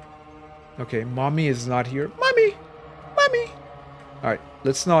 Okay, mommy is not here. Mommy! Mommy! Alright,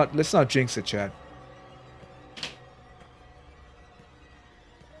 let's not jinx it, chat.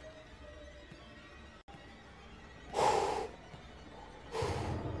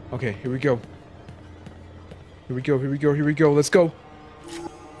 Okay, here we go. Here we go. Let's go.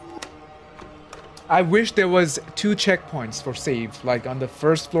 I wish there was 2 checkpoints for save, like on the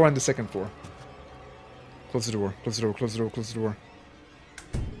first floor and the second floor. Close the door. Close the door.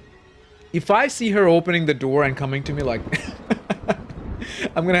 If I see her opening the door and coming to me like...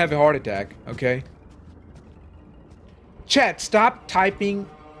 I'm gonna have a heart attack, okay? Chat, stop typing...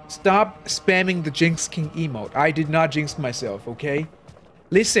 Stop spamming the Jinx King emote. I did not jinx myself, okay?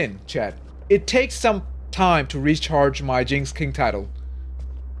 Listen, chat. It takes some time to recharge my Jinx King title.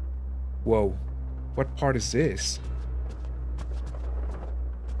 Whoa. What part is this?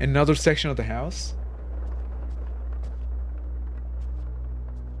 Another section of the house?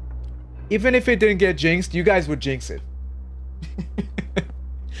 Even if it didn't get jinxed, you guys would jinx it.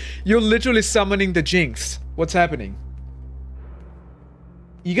 You're literally summoning the jinx. What's happening?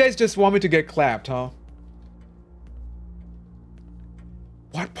 You guys just want me to get clapped, huh?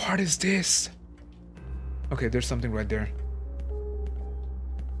 What part is this? Okay, there's something right there.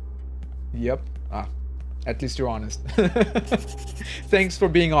 Yep. Ah, at least you're honest. Thanks for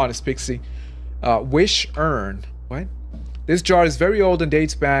being honest, Pixie. Wish urn. What? This jar is very old and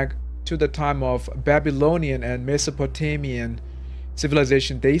dates back to the time of Babylonian and Mesopotamian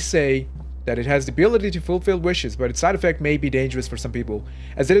civilization. They say that it has the ability to fulfill wishes, but its side effect may be dangerous for some people,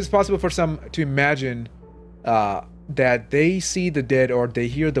 as it is possible for some to imagine that they see the dead or they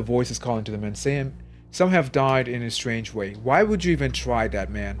hear the voices calling to them, and some have died in a strange way. Why would you even try that,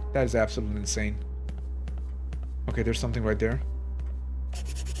 man? That is absolutely insane. Okay, there's something right there.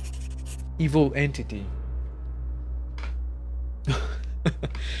 Evil entity.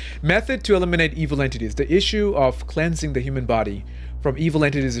 Method to eliminate evil entities. The issue of cleansing the human body from evil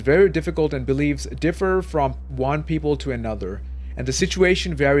entities is very difficult, and beliefs differ from one people to another, and the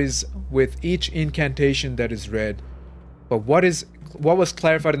situation varies with each incantation that is read. But what was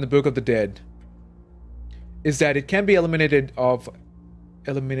clarified in the Book of the Dead is that it can be eliminated of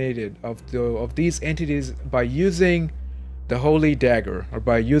these entities by using the holy dagger, or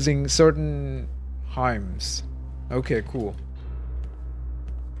by using certain hymns. Okay, cool.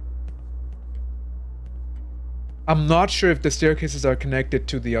 I'm not sure if the staircases are connected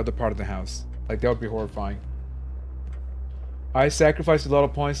to the other part of the house. Like, that would be horrifying. I sacrificed a lot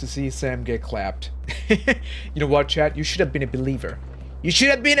of points to see Sam get clapped. You know what, chat? You should have been a believer. You should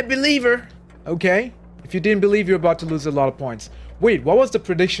have been a believer! Okay? If you didn't believe, you're about to lose a lot of points. Wait, what was the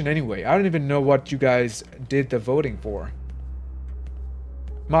prediction anyway? I don't even know what you guys did the voting for.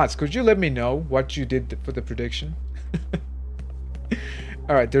 Mods, could you let me know what you did for the prediction?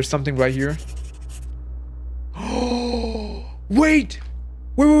 Alright, there's something right here. Oh, wait!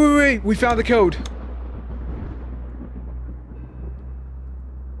 Wait! We found the code.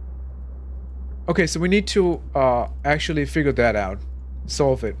 Okay, so we need to actually figure that out.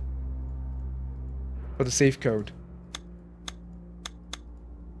 Solve it. For the safe code.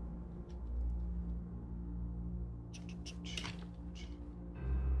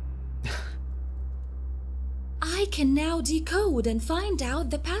 I can now decode and find out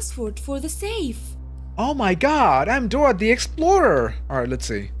the password for the safe. Oh my god, I'm Dora the Explorer! Alright, let's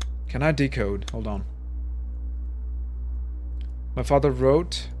see. Can I decode? Hold on. My father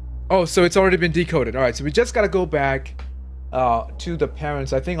wrote... Oh, so it's already been decoded. Alright, so we just gotta go back to the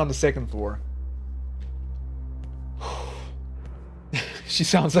parents, I think on the second floor. She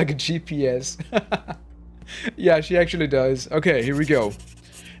sounds like a GPS. Yeah, she actually does. Okay, here we go.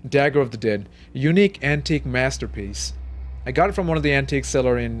 Dagger of the Dead. Unique antique masterpiece. I got it from one of the antique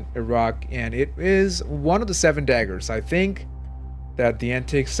seller in Iraq, and it is one of the 7 daggers. I think that the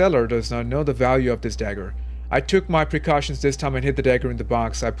antique seller does not know the value of this dagger. I took my precautions this time and hid the dagger in the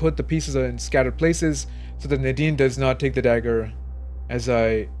box. I put the pieces in scattered places so that Nadine does not take the dagger as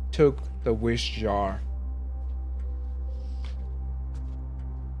I took the wish jar.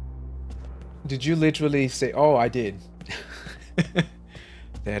 Did you literally say, oh, I did.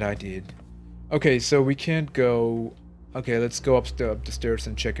 That I did. Okay, so we can't go... Okay, let's go up the stairs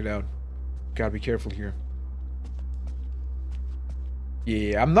and check it out. Gotta be careful here.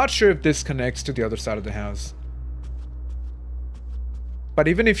 Yeah, I'm not sure if this connects to the other side of the house. But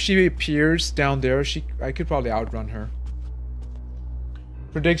even if she appears down there, I could probably outrun her.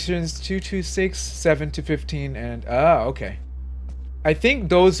 Predictions 2 to 6, 7 to 15, and... Ah, okay. I think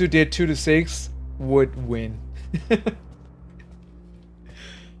those who did 2 to 6 would win.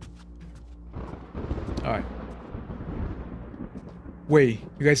 Alright. Wait,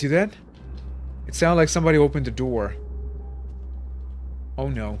 you guys see that? It sounded like somebody opened the door. Oh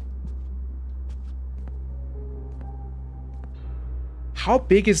no. How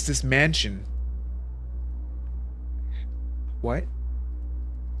big is this mansion? What?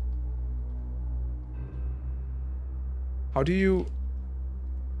 How do you...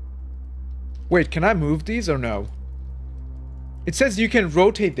 Wait, can I move these or no? It says you can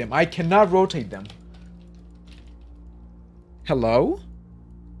rotate them. I cannot rotate them. Hello?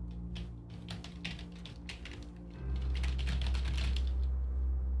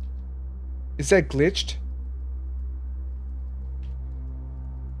 Is that glitched?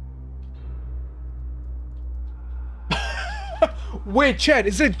 Wait, chat,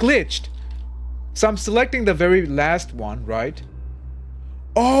 is it glitched? So I'm selecting the very last one, right?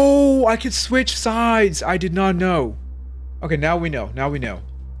 Oh, I can switch sides. I did not know. Okay, now we know. Now we know.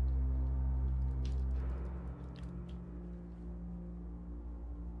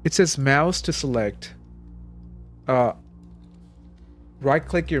 It says mouse to select. right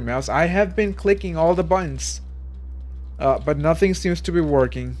click your mouse. I have been clicking all the buttons. But nothing seems to be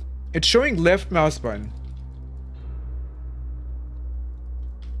working. It's showing left mouse button.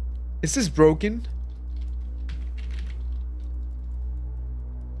 Is this broken?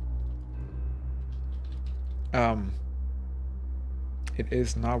 It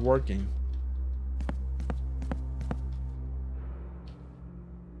is not working.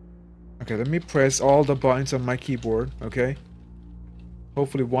 Okay, let me press all the buttons on my keyboard, okay?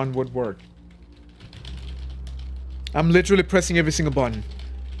 Hopefully one would work. I'm literally pressing every single button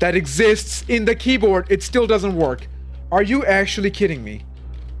that exists in the keyboard. It still doesn't work. Are you actually kidding me?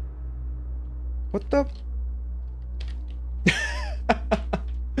 What the?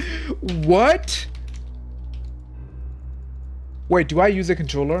 What? Wait, do I use a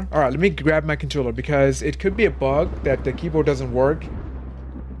controller? Alright, let me grab my controller because it could be a bug that the keyboard doesn't work.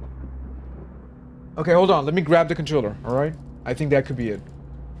 Okay, hold on. Let me grab the controller, alright? I think that could be it.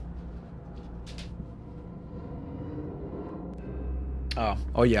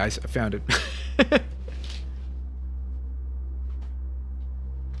 Oh yeah, I found it.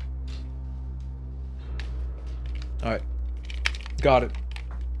 Alright. Got it.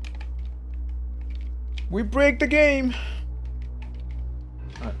 We break the game!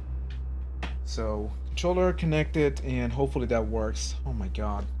 Alright. So, controller connected, and hopefully that works. Oh my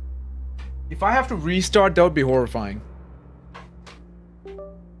god. If I have to restart, that would be horrifying.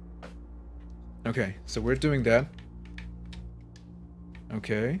 Okay, so we're doing that.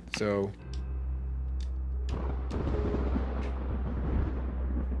 Okay, so...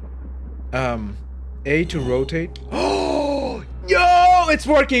 A to rotate. Oh! Yo! It's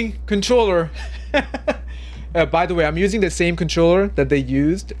working! Controller! By the way, I'm using the same controller that they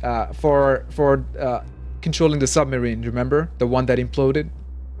used for controlling the submarine, remember? The one that imploded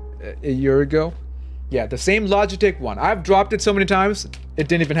a year ago? Yeah, the same Logitech one. I've dropped it so many times, it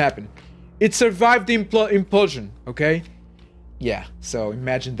didn't even happen. It survived the implosion, okay? Yeah, so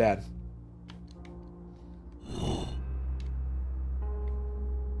imagine that.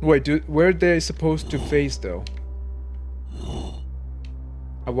 Wait, where are they supposed to face though?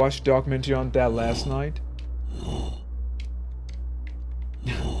 I watched a documentary on that last night.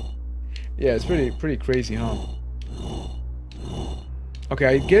 Yeah, it's pretty crazy, huh? Okay,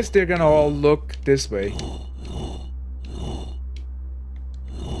 I guess they're gonna all look this way.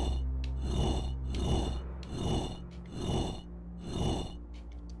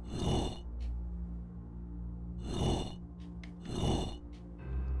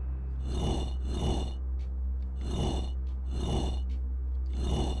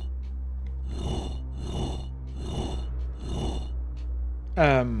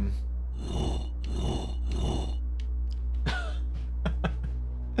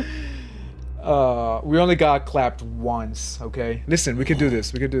 We only got clapped once, okay? Listen, we can do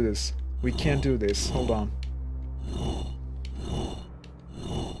this, we can do this. We can do this, hold on.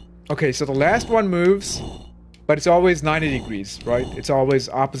 Okay, so the last one moves, but it's always 90 degrees, right? It's always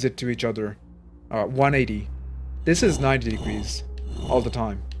opposite to each other. 180. This is 90 degrees, all the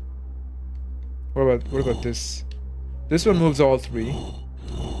time. What about this? This one moves all three.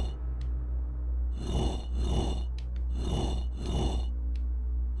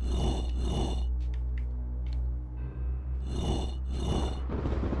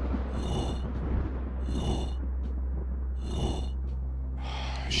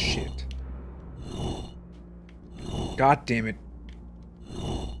 Shit. God damn it.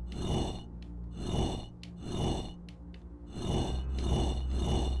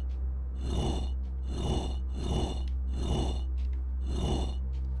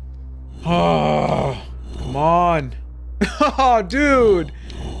 Oh, come on. Oh, dude.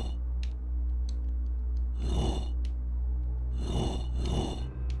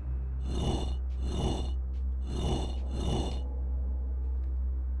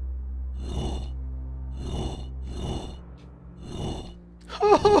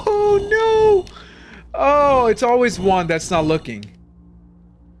 Oh, no. Oh, it's always one that's not looking.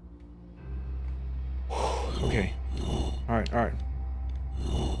 Okay. All right, all right.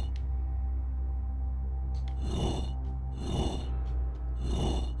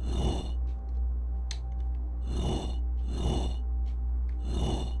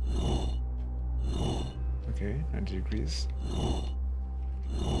 Okay, 90 degrees.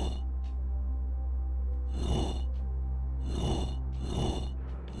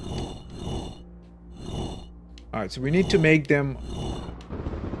 Alright, so we need to make them...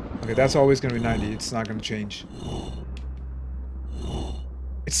 Okay, that's always going to be 90. It's not going to change.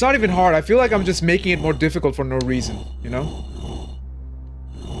 It's not even hard. I feel like I'm just making it more difficult for no reason, you know?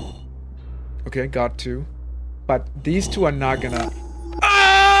 Okay, got two. But these two are not gonna...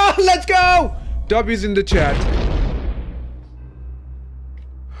 Let's go! W's in the chat.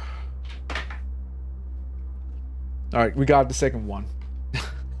 Alright, we got the second one.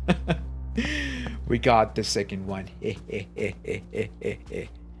 We got the second one.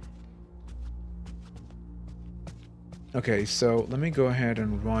 Okay, so let me go ahead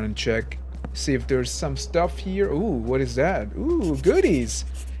and run and check. See if there's some stuff here. Ooh, what is that? Ooh, goodies.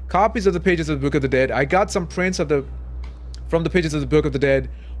 Copies of the pages of the Book of the Dead. I got some prints of from the pages of the Book of the Dead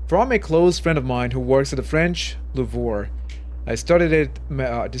from a close friend of mine who works at the French Louvre. I studied it,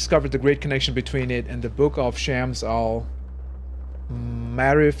 discovered the great connection between it and the Book of Shams al-Marif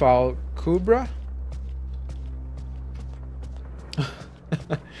al-Kubra.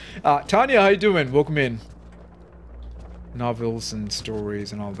 Tanya, how you doing? Welcome in. Novels and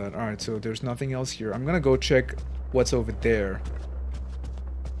stories and all that. Alright, so there's nothing else here. I'm gonna go check what's over there.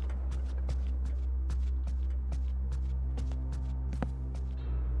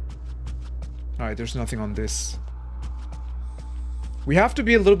 Alright, there's nothing on this. We have to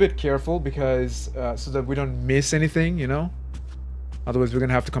be a little bit careful because so that we don't miss anything, you know? Otherwise we're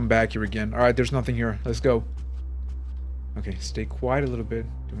gonna have to come back here again. Alright, there's nothing here. Let's go. Okay, stay quiet a little bit.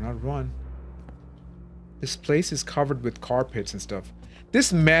 Do not run. This place is covered with carpets and stuff.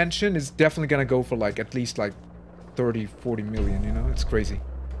 This mansion is definitely gonna go for like at least like 30, 40 million, you know? It's crazy.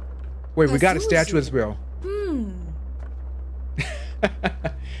 Wait, we got a statue as well.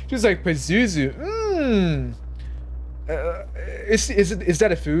 She's like, Pazuzu. Is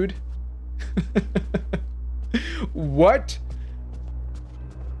that a food? What?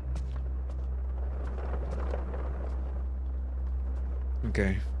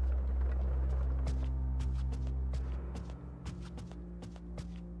 Okay.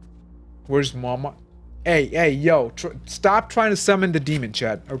 Where's Mama? Hey, yo, stop trying to summon the demon,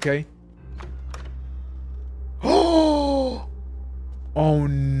 chat, okay? Oh! Oh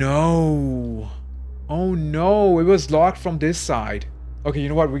no. Oh no, it was locked from this side. Okay, you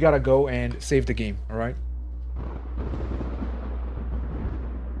know what? We gotta go and save the game, alright?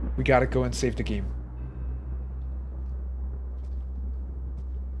 We gotta go and save the game.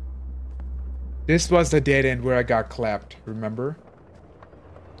 This was the dead end where I got clapped, remember?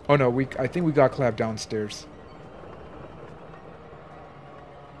 Oh no, I think we got clapped downstairs.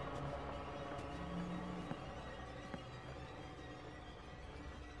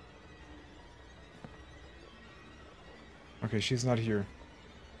 Okay, she's not here.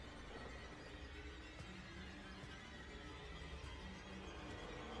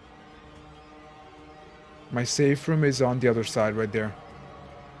 My safe room is on the other side, right there.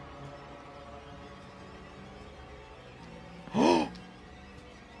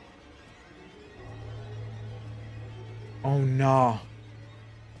 Oh no.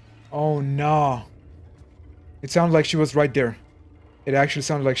 Oh no. It sounded like she was right there. It actually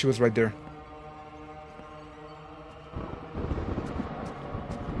sounded like she was right there.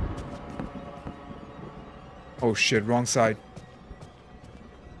 Oh shit, wrong side.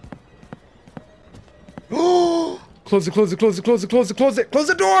 Oh! Close it, close it, close it, close it, close it, close it, close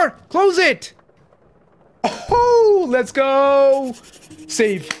the door! Close it! Oh, let's go!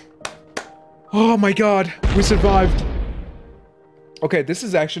 Save. Oh my god, we survived. Okay, this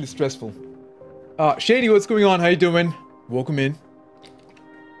is actually stressful. Shady, what's going on? How you doing? Welcome in.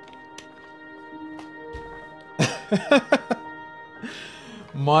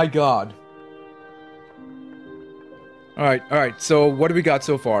 My god. Alright, so what do we got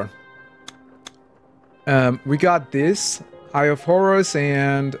so far? We got this. Eye of Horus,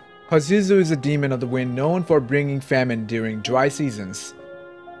 and Pazuzu is a demon of the wind known for bringing famine during dry seasons.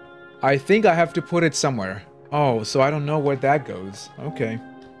 I think I have to put it somewhere. Oh, so I don't know where that goes. Okay.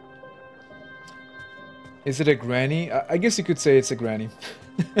 Is it a granny? I guess you could say it's a granny.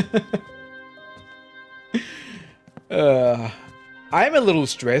 I'm a little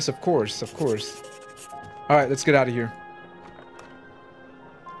stressed, of course, of course. Alright, let's get out of here.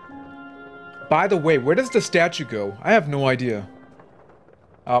 By the way, where does the statue go? I have no idea.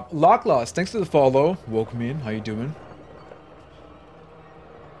 Lockloss, thanks for the follow. Welcome in, how you doing?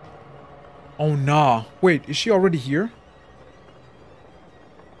 Oh nah. Wait, is she already here?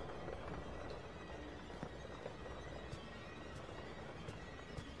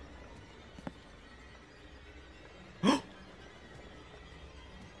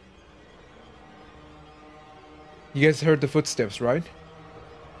 You guys heard the footsteps, right?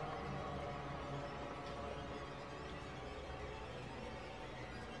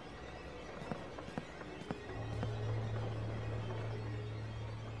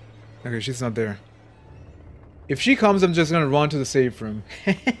 Okay, she's not there. If she comes, I'm just gonna run to the safe room.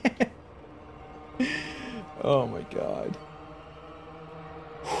 Oh my god.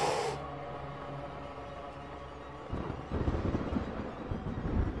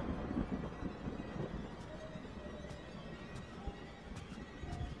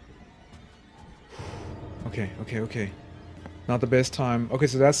 Okay, okay, okay. Not the best time. Okay,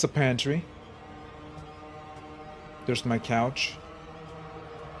 so that's the pantry. There's my couch.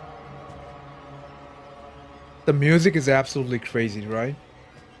 The music is absolutely crazy, right?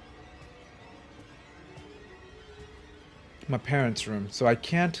 My parents' room, so I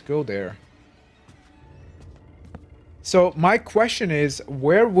can't go there. So my question is,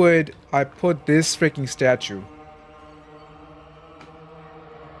 where would I put this freaking statue?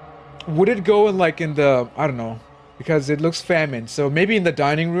 Would it go in like in the, I don't know, because it looks famine. So maybe in the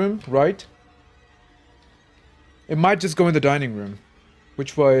dining room, right? It might just go in the dining room,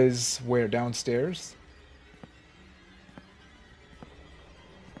 which was where, downstairs?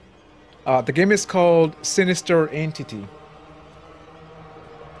 The game is called Sinister Entity.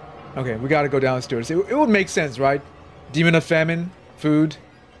 Okay, we gotta go downstairs. It would make sense, right? Demon of famine, food.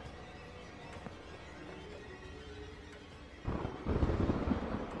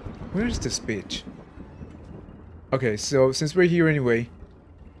 Where is this bitch? Okay, so since we're here anyway,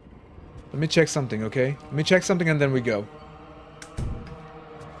 let me check something, okay? Let me check something and then we go.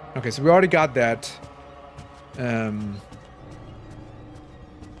 Okay, so we already got that. I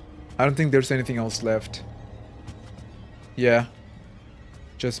don't think there's anything else left. Yeah.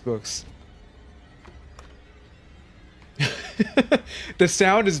 Just books. The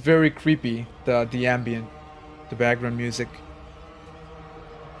sound is very creepy. The ambient. The background music.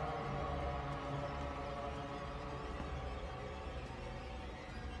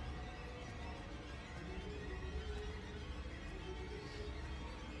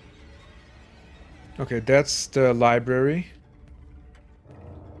 Okay, that's the library.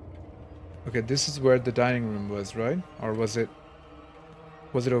 Okay, this is where the dining room was, right? Or was it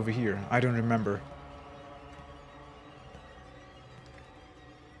over here? I don't remember.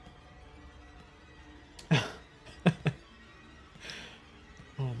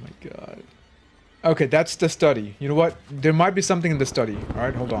 Oh my god. Okay, that's the study. You know what? There might be something in the study.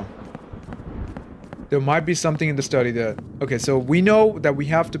 Alright, hold on. There might be something in the study that... Okay, so we know that we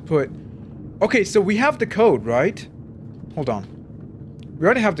have to put... Okay, so we have the code, right? Hold on. We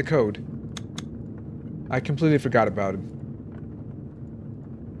already have the code. I completely forgot about it.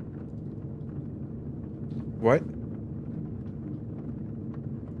 What?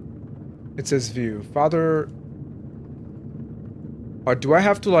 It says view. Father... Or do I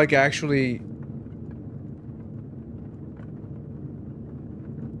have to, like, actually...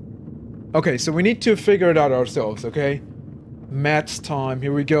 Okay, so we need to figure it out ourselves, okay? Maths time.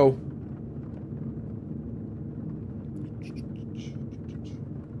 Here we go.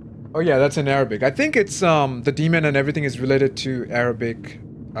 Oh yeah, that's in Arabic. I think it's, the demon and everything is related to Arabic,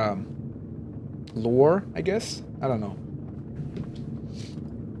 lore, I guess? I don't know.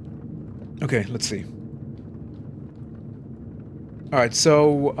 Okay, let's see. Alright,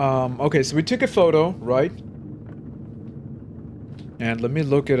 so, okay, so we took a photo, right? And let me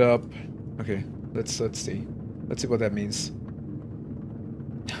look it up. Okay, let's see. Let's see what that means.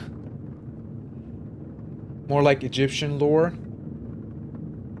 More like Egyptian lore.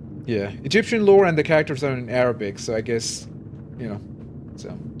 Yeah, Egyptian lore and the characters are in Arabic, so I guess, you know,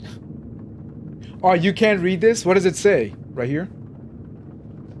 so. Oh, you can't read this? What does it say? Right here?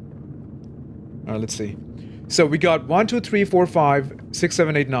 Alright, let's see. So we got 1, 2, 3, 4, 5, 6,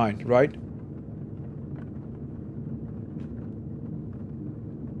 7, 8, 9, right?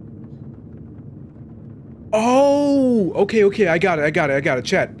 Oh, okay, I got it,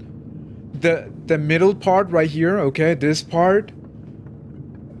 chat. The middle part right here, okay, this part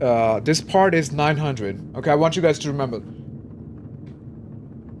is 900. Okay, I want you guys to remember.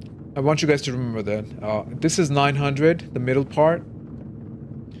 that. This is 900, the middle part.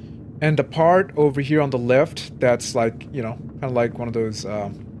 And the part over here on the left, that's like, you know, kind of like one of those,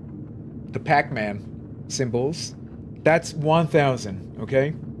 the Pac-Man symbols. That's 1000,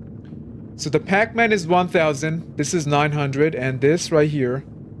 okay? So the Pac-Man is 1000, this is 900, and this right here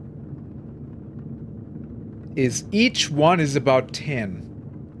is, each one is about 10.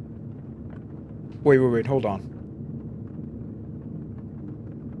 Wait, hold on.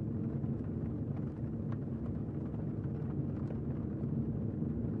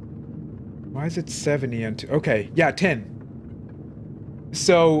 Why is it 70 and 2? Okay, yeah, 10.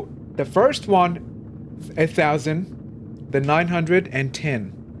 So the first one, 1000, the 900, and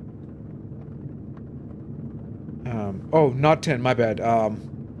 10. Oh, not 10, my bad.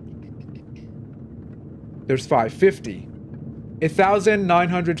 There's 5, 50.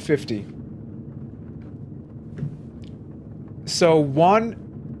 1950. So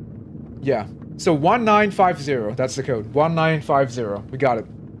yeah. So 1950, that's the code. 1950, we got it.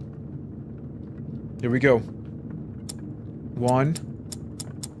 Here we go. 1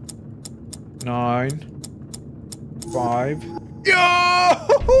 9 5.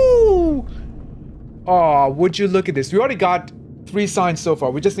 Yo! Oh, would you look at this? We already got 3 signs so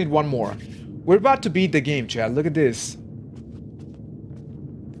far. We just need 1 more. We're about to beat the game, Chad. Look at this.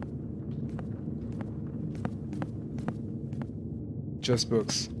 Just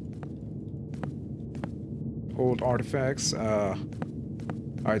books. Old artifacts.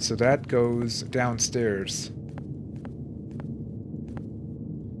 Alright, so that goes downstairs.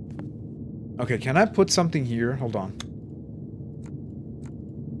 Okay, can I put something here? Hold on.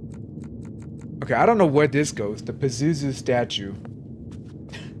 Okay, I don't know where this goes. The Pazuzu statue.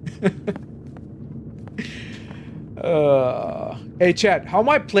 Hey, chat, how am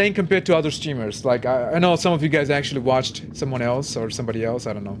I playing compared to other streamers? Like, I know some of you guys actually watched someone else or somebody else.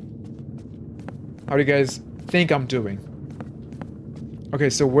 I don't know. How do you guys think I'm doing? Okay,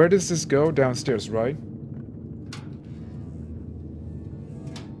 so where does this go? Downstairs, right?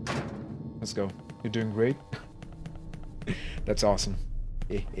 Let's go. You're doing great. That's awesome.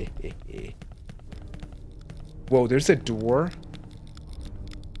 Whoa, there's a door.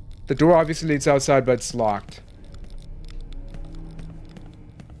 The door obviously leads outside, but it's locked.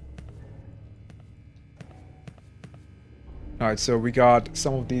 Alright, so we got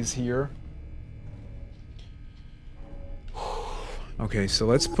some of these here. Okay, so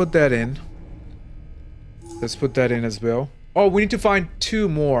let's put that in. Let's put that in as well. Oh, we need to find 2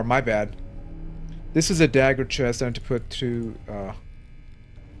 more. My bad. This is a dagger chest. I need to put 2...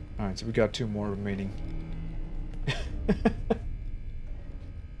 Alright, so we got 2 more remaining.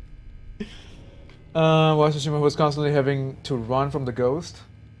 Washishima was constantly having to run from the ghost.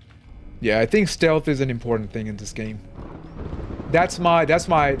 Yeah, I think stealth is an important thing in this game. That's my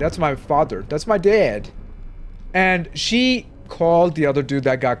father. That's my dad. And she called the other dude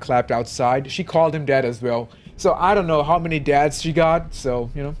that got clapped outside. She called him dad as well. So I don't know how many dads she got. So,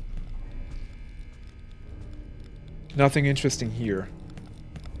 you know. Nothing interesting here.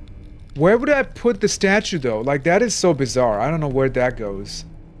 Where would I put the statue though? Like, that is so bizarre. I don't know where that goes.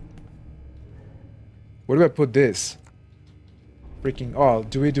 Where do I put this? Freaking... Oh,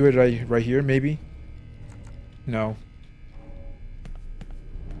 do we do it right here, maybe? No.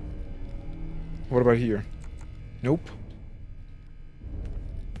 What about here? Nope.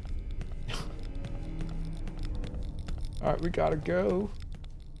 Alright, we gotta go.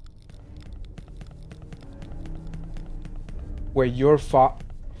 Wait, you're Faha?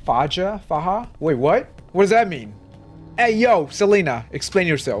 Wait, what? What does that mean? Hey, yo, Selena, explain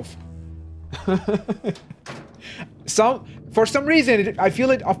yourself. For some reason, I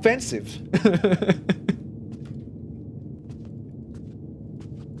feel it offensive.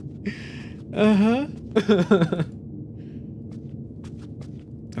 Uh-huh.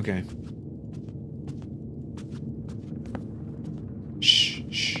 Okay.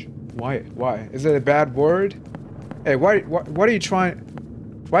 Shh. Why? Is it a bad word? Hey, what are you trying...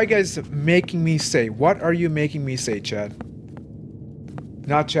 Why are you guys making me say? What are you making me say, Chad?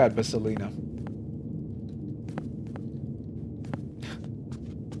 Not Chad, but Selena.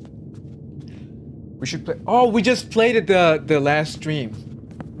 We should play... Oh, we just played it the last stream.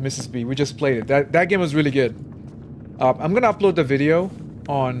 Mrs. B, we just played it. That game was really good. I'm gonna upload the video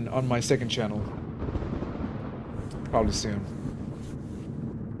on my second channel. Probably soon.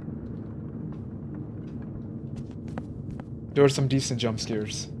 There were some decent jump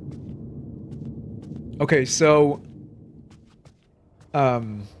scares. Okay, so...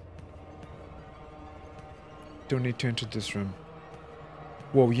 Don't need to enter this room.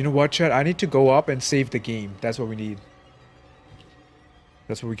 Whoa, you know what, chat? I need to go up and save the game. That's what we need.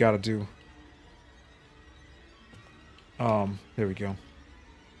 That's what we gotta do. There we go.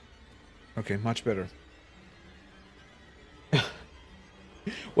 Okay, much better.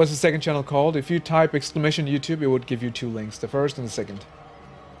 What's the second channel called? If you type exclamation YouTube, it would give you 2 links. The first and the second.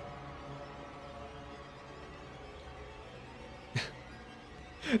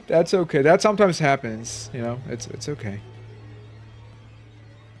 That's okay. That sometimes happens, you know. It's okay.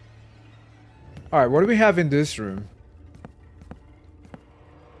 Alright, what do we have in this room?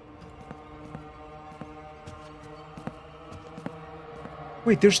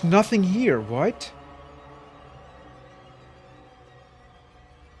 Wait, there's nothing here. What?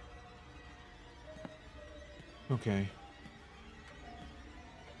 Okay.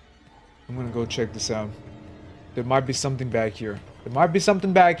 I'm gonna go check this out. There might be something back here.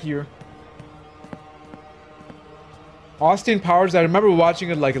 Austin Powers, I remember watching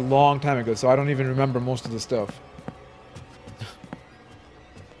it like a long time ago, so I don't even remember most of the stuff.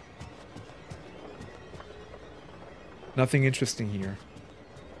 Nothing interesting here.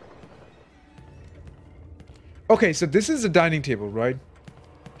 Okay, so this is a dining table, right?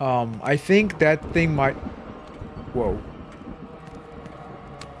 I think that thing might... Whoa.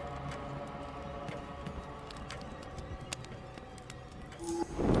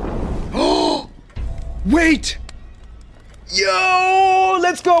 Oh! Wait! Yo!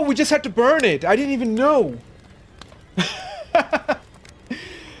 Let's go! We just had to burn it! I didn't even know!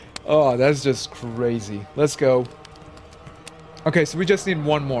 Oh, that's just crazy. Let's go. Okay, so we just need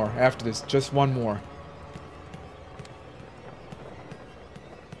one more after this. Just one more.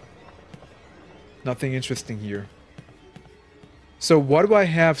 Nothing interesting here. So what do I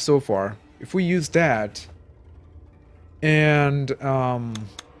have so far? If we use that, and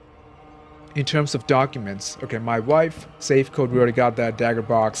in terms of documents, okay, my wife, safe code, we already got that, dagger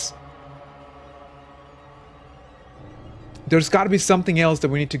box. There's got to be something else that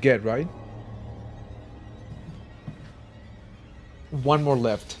we need to get, right? One more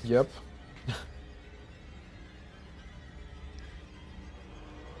left. Yep.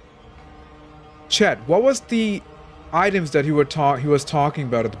 Chat, what was the items that he was talking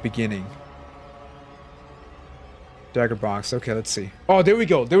about at the beginning? Dagger box. Okay, let's see. Oh, there we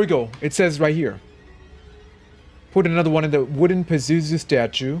go. There we go. It says right here. Put another one in the wooden Pazuzu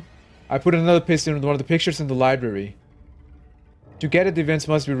statue. I put another pistol in one of the pictures in the library. To get it, the events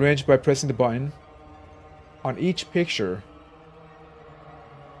must be arranged by pressing the button on each picture.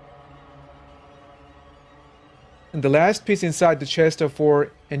 And the last piece inside the chest are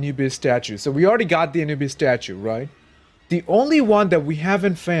for Anubis statue. So we already got the Anubis statue, right? The only one that we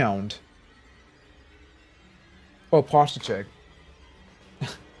haven't found... Oh, posture check.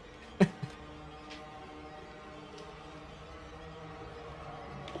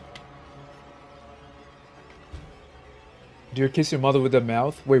 Do you kiss your mother with the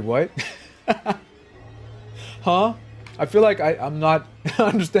mouth? Wait, what? Huh? I feel like I'm not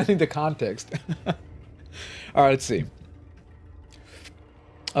understanding the context. Alright, let's see.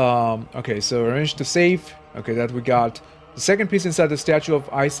 Okay, so arrange the safe. Okay, that we got. The second piece inside the statue of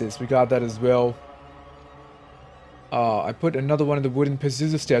Isis. We got that as well. I put another one in the wooden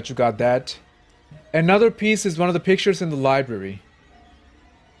Pazuzu statue. Got that. Another piece is one of the pictures in the library.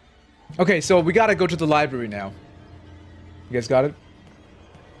 Okay, so we gotta go to the library now. You guys got it?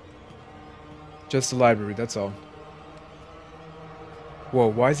 Just the library, that's all. Whoa,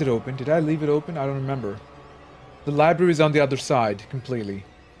 why is it open? Did I leave it open? I don't remember. The library is on the other side, completely.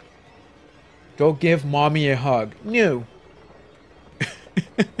 Go give mommy a hug. No.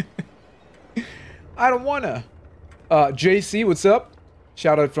 I don't wanna. JC, what's up?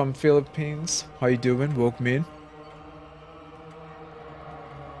 Shout out from Philippines. How you doing? Woke me in.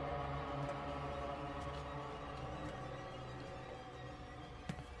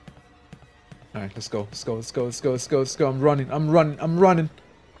 Alright, let's go. Let's go. Let's go. Let's go. Let's go. Let's go. I'm running. I'm running. I'm running.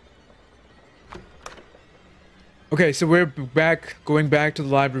 Okay, so we're back. Going back to the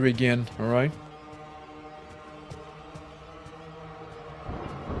library again. Alright.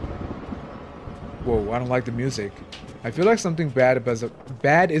 Whoa, I don't like the music. I feel like something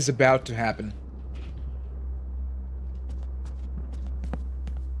bad is about to happen.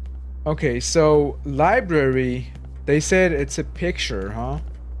 Okay, so library. They said it's a picture, huh?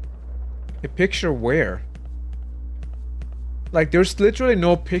 A picture where? Like, there's literally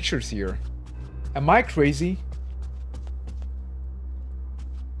no pictures here. Am I crazy?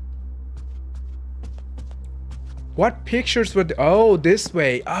 What pictures would... Oh, this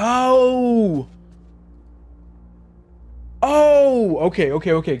way. Oh! Oh! Okay,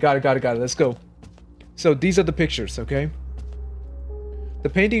 okay, okay. Got it, got it, got it. Let's go. So, these are the pictures, okay? The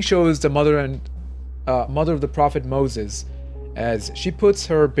painting shows the mother of the prophet Moses, as she puts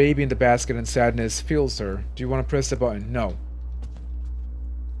her baby in the basket and sadness fills her. Do you want to press the button? No.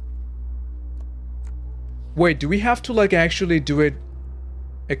 Wait, do we have to, like, actually do it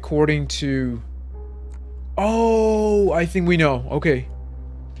according to... Oh, I think we know. Okay.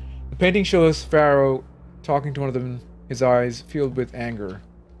 The painting shows Pharaoh talking to one of them, his eyes filled with anger.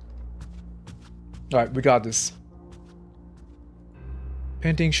 Alright, we got this.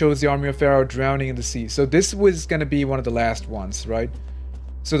 Painting shows the army of Pharaoh drowning in the sea. So this was gonna be one of the last ones, right?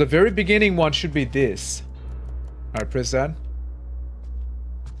 So the very beginning one should be this. Alright, press that.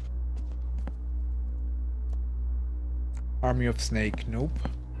 Army of Snake, nope.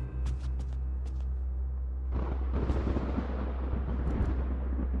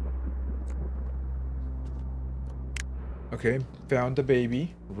 Okay, found the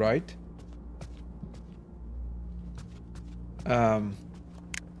baby, right?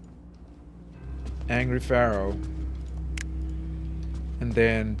 Angry Pharaoh. And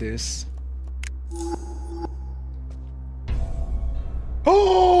then this.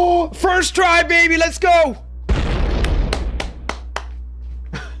 Oh! First try, baby! Let's go!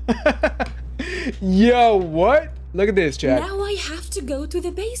 Yo, what? Look at this, chat. Now I have to go to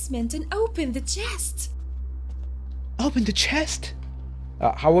the basement and open the chest. Open the chest?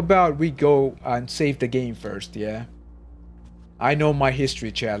 How about we go and save the game first, yeah? I know my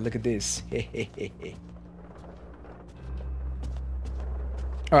history, chat. Look at this.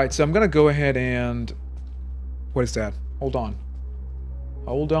 Alright, so I'm gonna go ahead and... What is that? Hold on.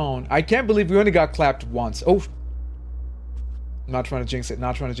 Hold on. I can't believe we only got clapped once. Oh! I'm not trying to jinx it,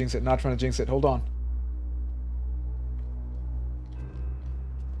 not trying to jinx it, not trying to jinx it. Hold on.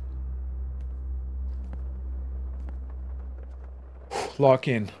 Lock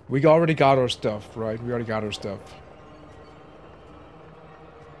in. We already got our stuff, right? We already got our stuff.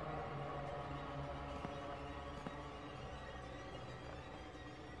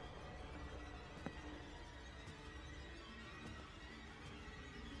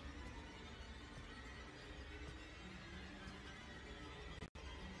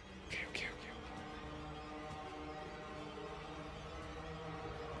 Okay.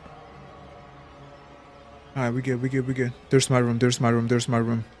 Alright, we good. There's my room.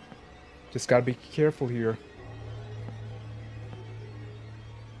 Just gotta be careful here.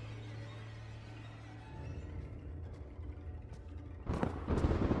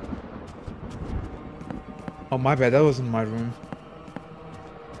 Oh, my bad. That wasn't my room.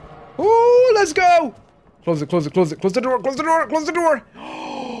 Oh, let's go! Close it. Close the door.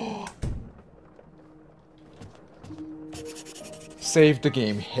 Save the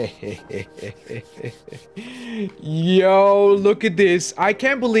game. Yo, look at this. I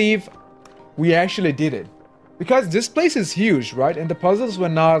can't believe we actually did it. Because this place is huge, right? And the puzzles were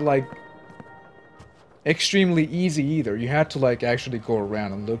not, like, extremely easy either. You had to, like, actually go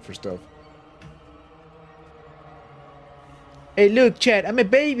around and look for stuff. Hey, look, chat, I'm a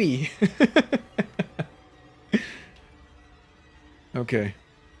baby. Okay.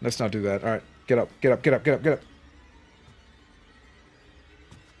 Let's not do that. Alright, get up.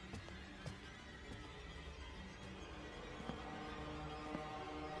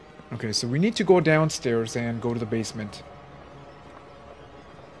 Okay, so we need to go downstairs and go to the basement.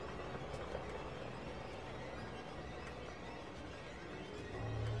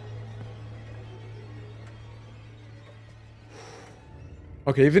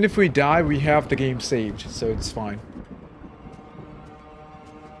 Okay, even if we die, we have the game saved, so it's fine.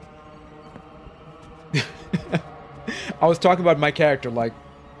 I was talking about my character, like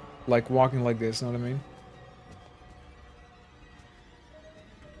walking like this, know what I mean?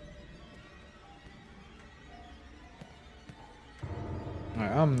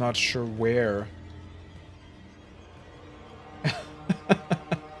 I'm not sure where.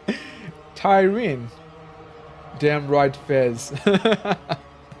 Tyrene. Damn right, Fez.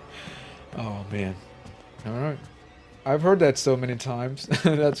 Oh, man. Alright. I've heard that so many times.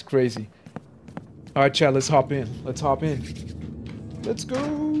 That's crazy. Alright, chat, let's hop in. Let's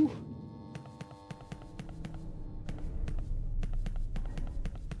go.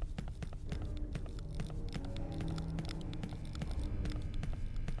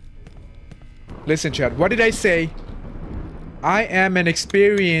 Listen, chat, what did I say? I am an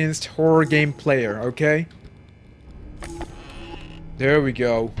experienced horror game player, okay? There we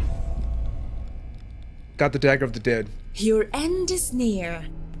go. Got the dagger of the dead. Your end is near,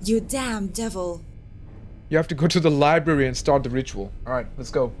 you damn devil. You have to go to the library and start the ritual. Alright,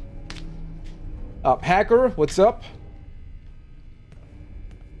 let's go. Hacker, what's up?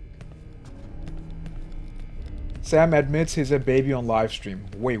 Sam admits he's a baby on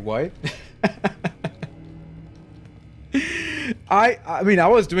livestream. Wait, what? I mean, I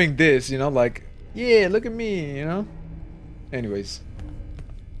was doing this, you know, like, yeah, look at me, you know? Anyways.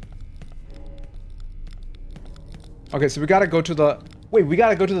 Okay, so we gotta go to the... Wait, we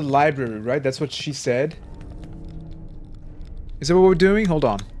gotta go to the library, right? That's what she said. Is that what we're doing? Hold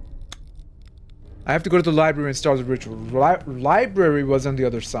on. I have to go to the library and start the ritual. Library was on the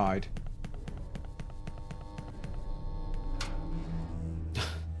other side.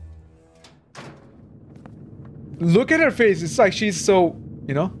 Look at her face. It's like she's so,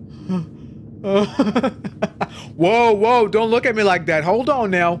 you know? Whoa, don't look at me like that. Hold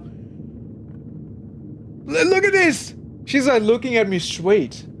on now. Look at this. She's like looking at me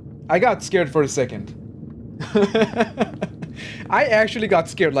straight. I got scared for a second. I actually got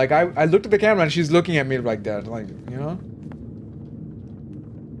scared. Like, I looked at the camera and she's looking at me like that. Like, you know?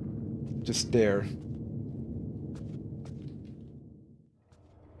 Just there.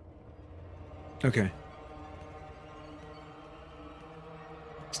 Okay.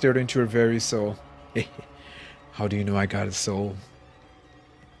 Stared into her very soul. How do you know I got a soul?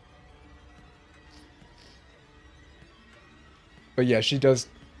 But yeah, she does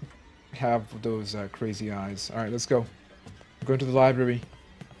have those crazy eyes. Alright, let's go. We're going to the library.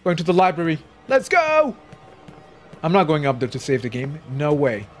 Going to the library. Let's go! I'm not going up there to save the game. No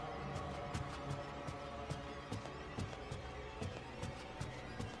way.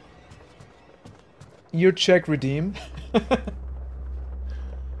 Your check redeem.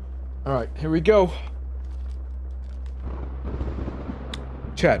 Alright, here we go.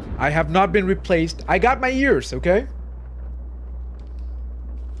 Chat, I have not been replaced. I got my ears, okay?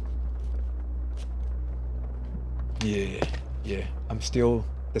 Yeah. I'm still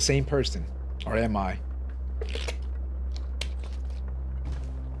the same person. Or am I?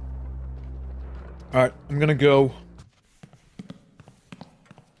 Alright, I'm gonna go.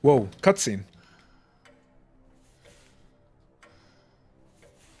 Whoa, cutscene.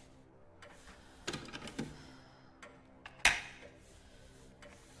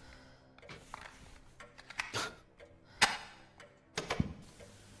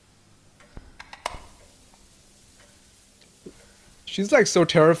 She's like so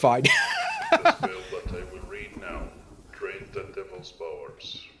terrified. The spell that I will read now drains the devil's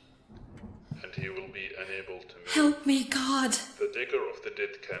powers, and he will be unable to move. Help me, God. The Dagger of the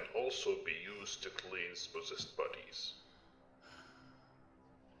Dead can also be used to cleanse possessed bodies.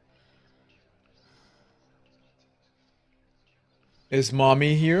 Is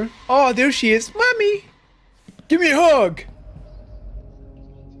mommy here? Oh, there she is. Mommy! Give me a hug!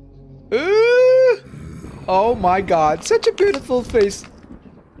 Ooh! Oh my god, such a beautiful face.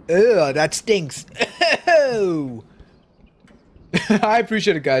 Ugh, that stinks. I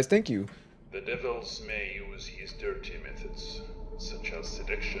appreciate it, guys. Thank you. The devils may use his dirty methods, such as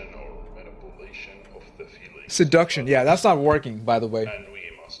seduction or manipulation of the feelings. Seduction, yeah, that's not working, by the way. And we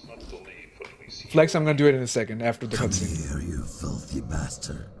must not believe what we see. Flex, I'm gonna do it in a second after the Come cutscene. here, you filthy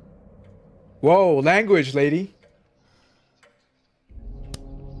bastard. Whoa, language, lady.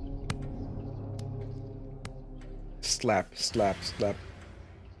 Slap, slap, slap.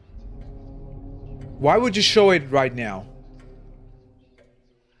 Why would you show it right now?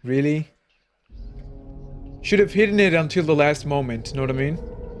 Really? Should have hidden it until the last moment, know what I mean?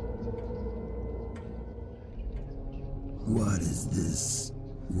 What is this?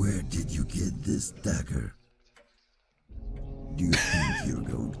 Where did you get this dagger? Do you think you're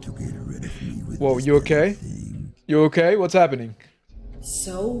going to get rid of me with Whoa, this you okay? thing? You okay? What's happening?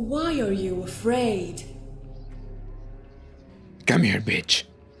 So why are you afraid? Come here, bitch.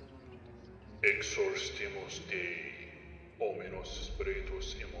 Exorcimus Dei, omenos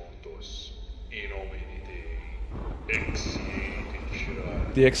spiritus immondos, in nomine Dei,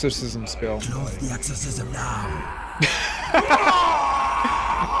 exiit The exorcism spell. Close the exorcism now.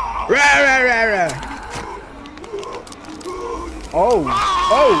 Rah, rah, rah, rah. Oh,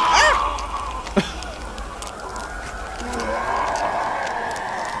 oh, ah!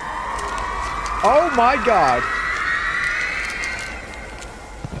 Oh my god.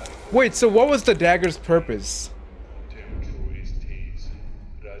 Wait, so what was the dagger's purpose?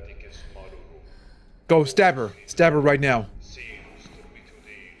 Go, stab her. Stab her right now.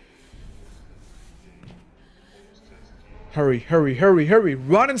 Hurry, hurry, hurry, hurry.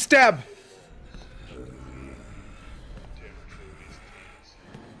 Run and stab!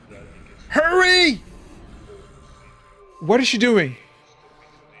 Hurry! What is she doing?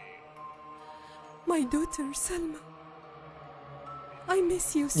 My daughter, Salma. I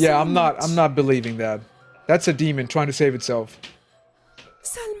miss you so Yeah, I'm much. not believing that. That's a demon trying to save itself.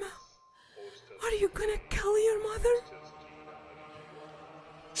 Salma, are you gonna kill your mother?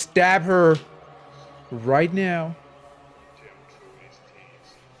 Stab her right now.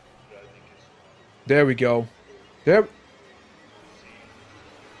 There we go. There.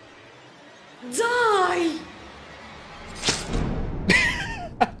 Die!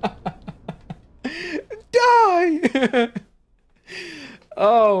 Die!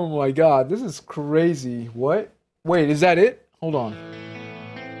 Oh my god, this is crazy. What? Wait, is that it? Hold on.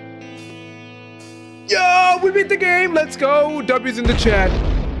 Yo, we beat the game! Let's go! W's in the chat.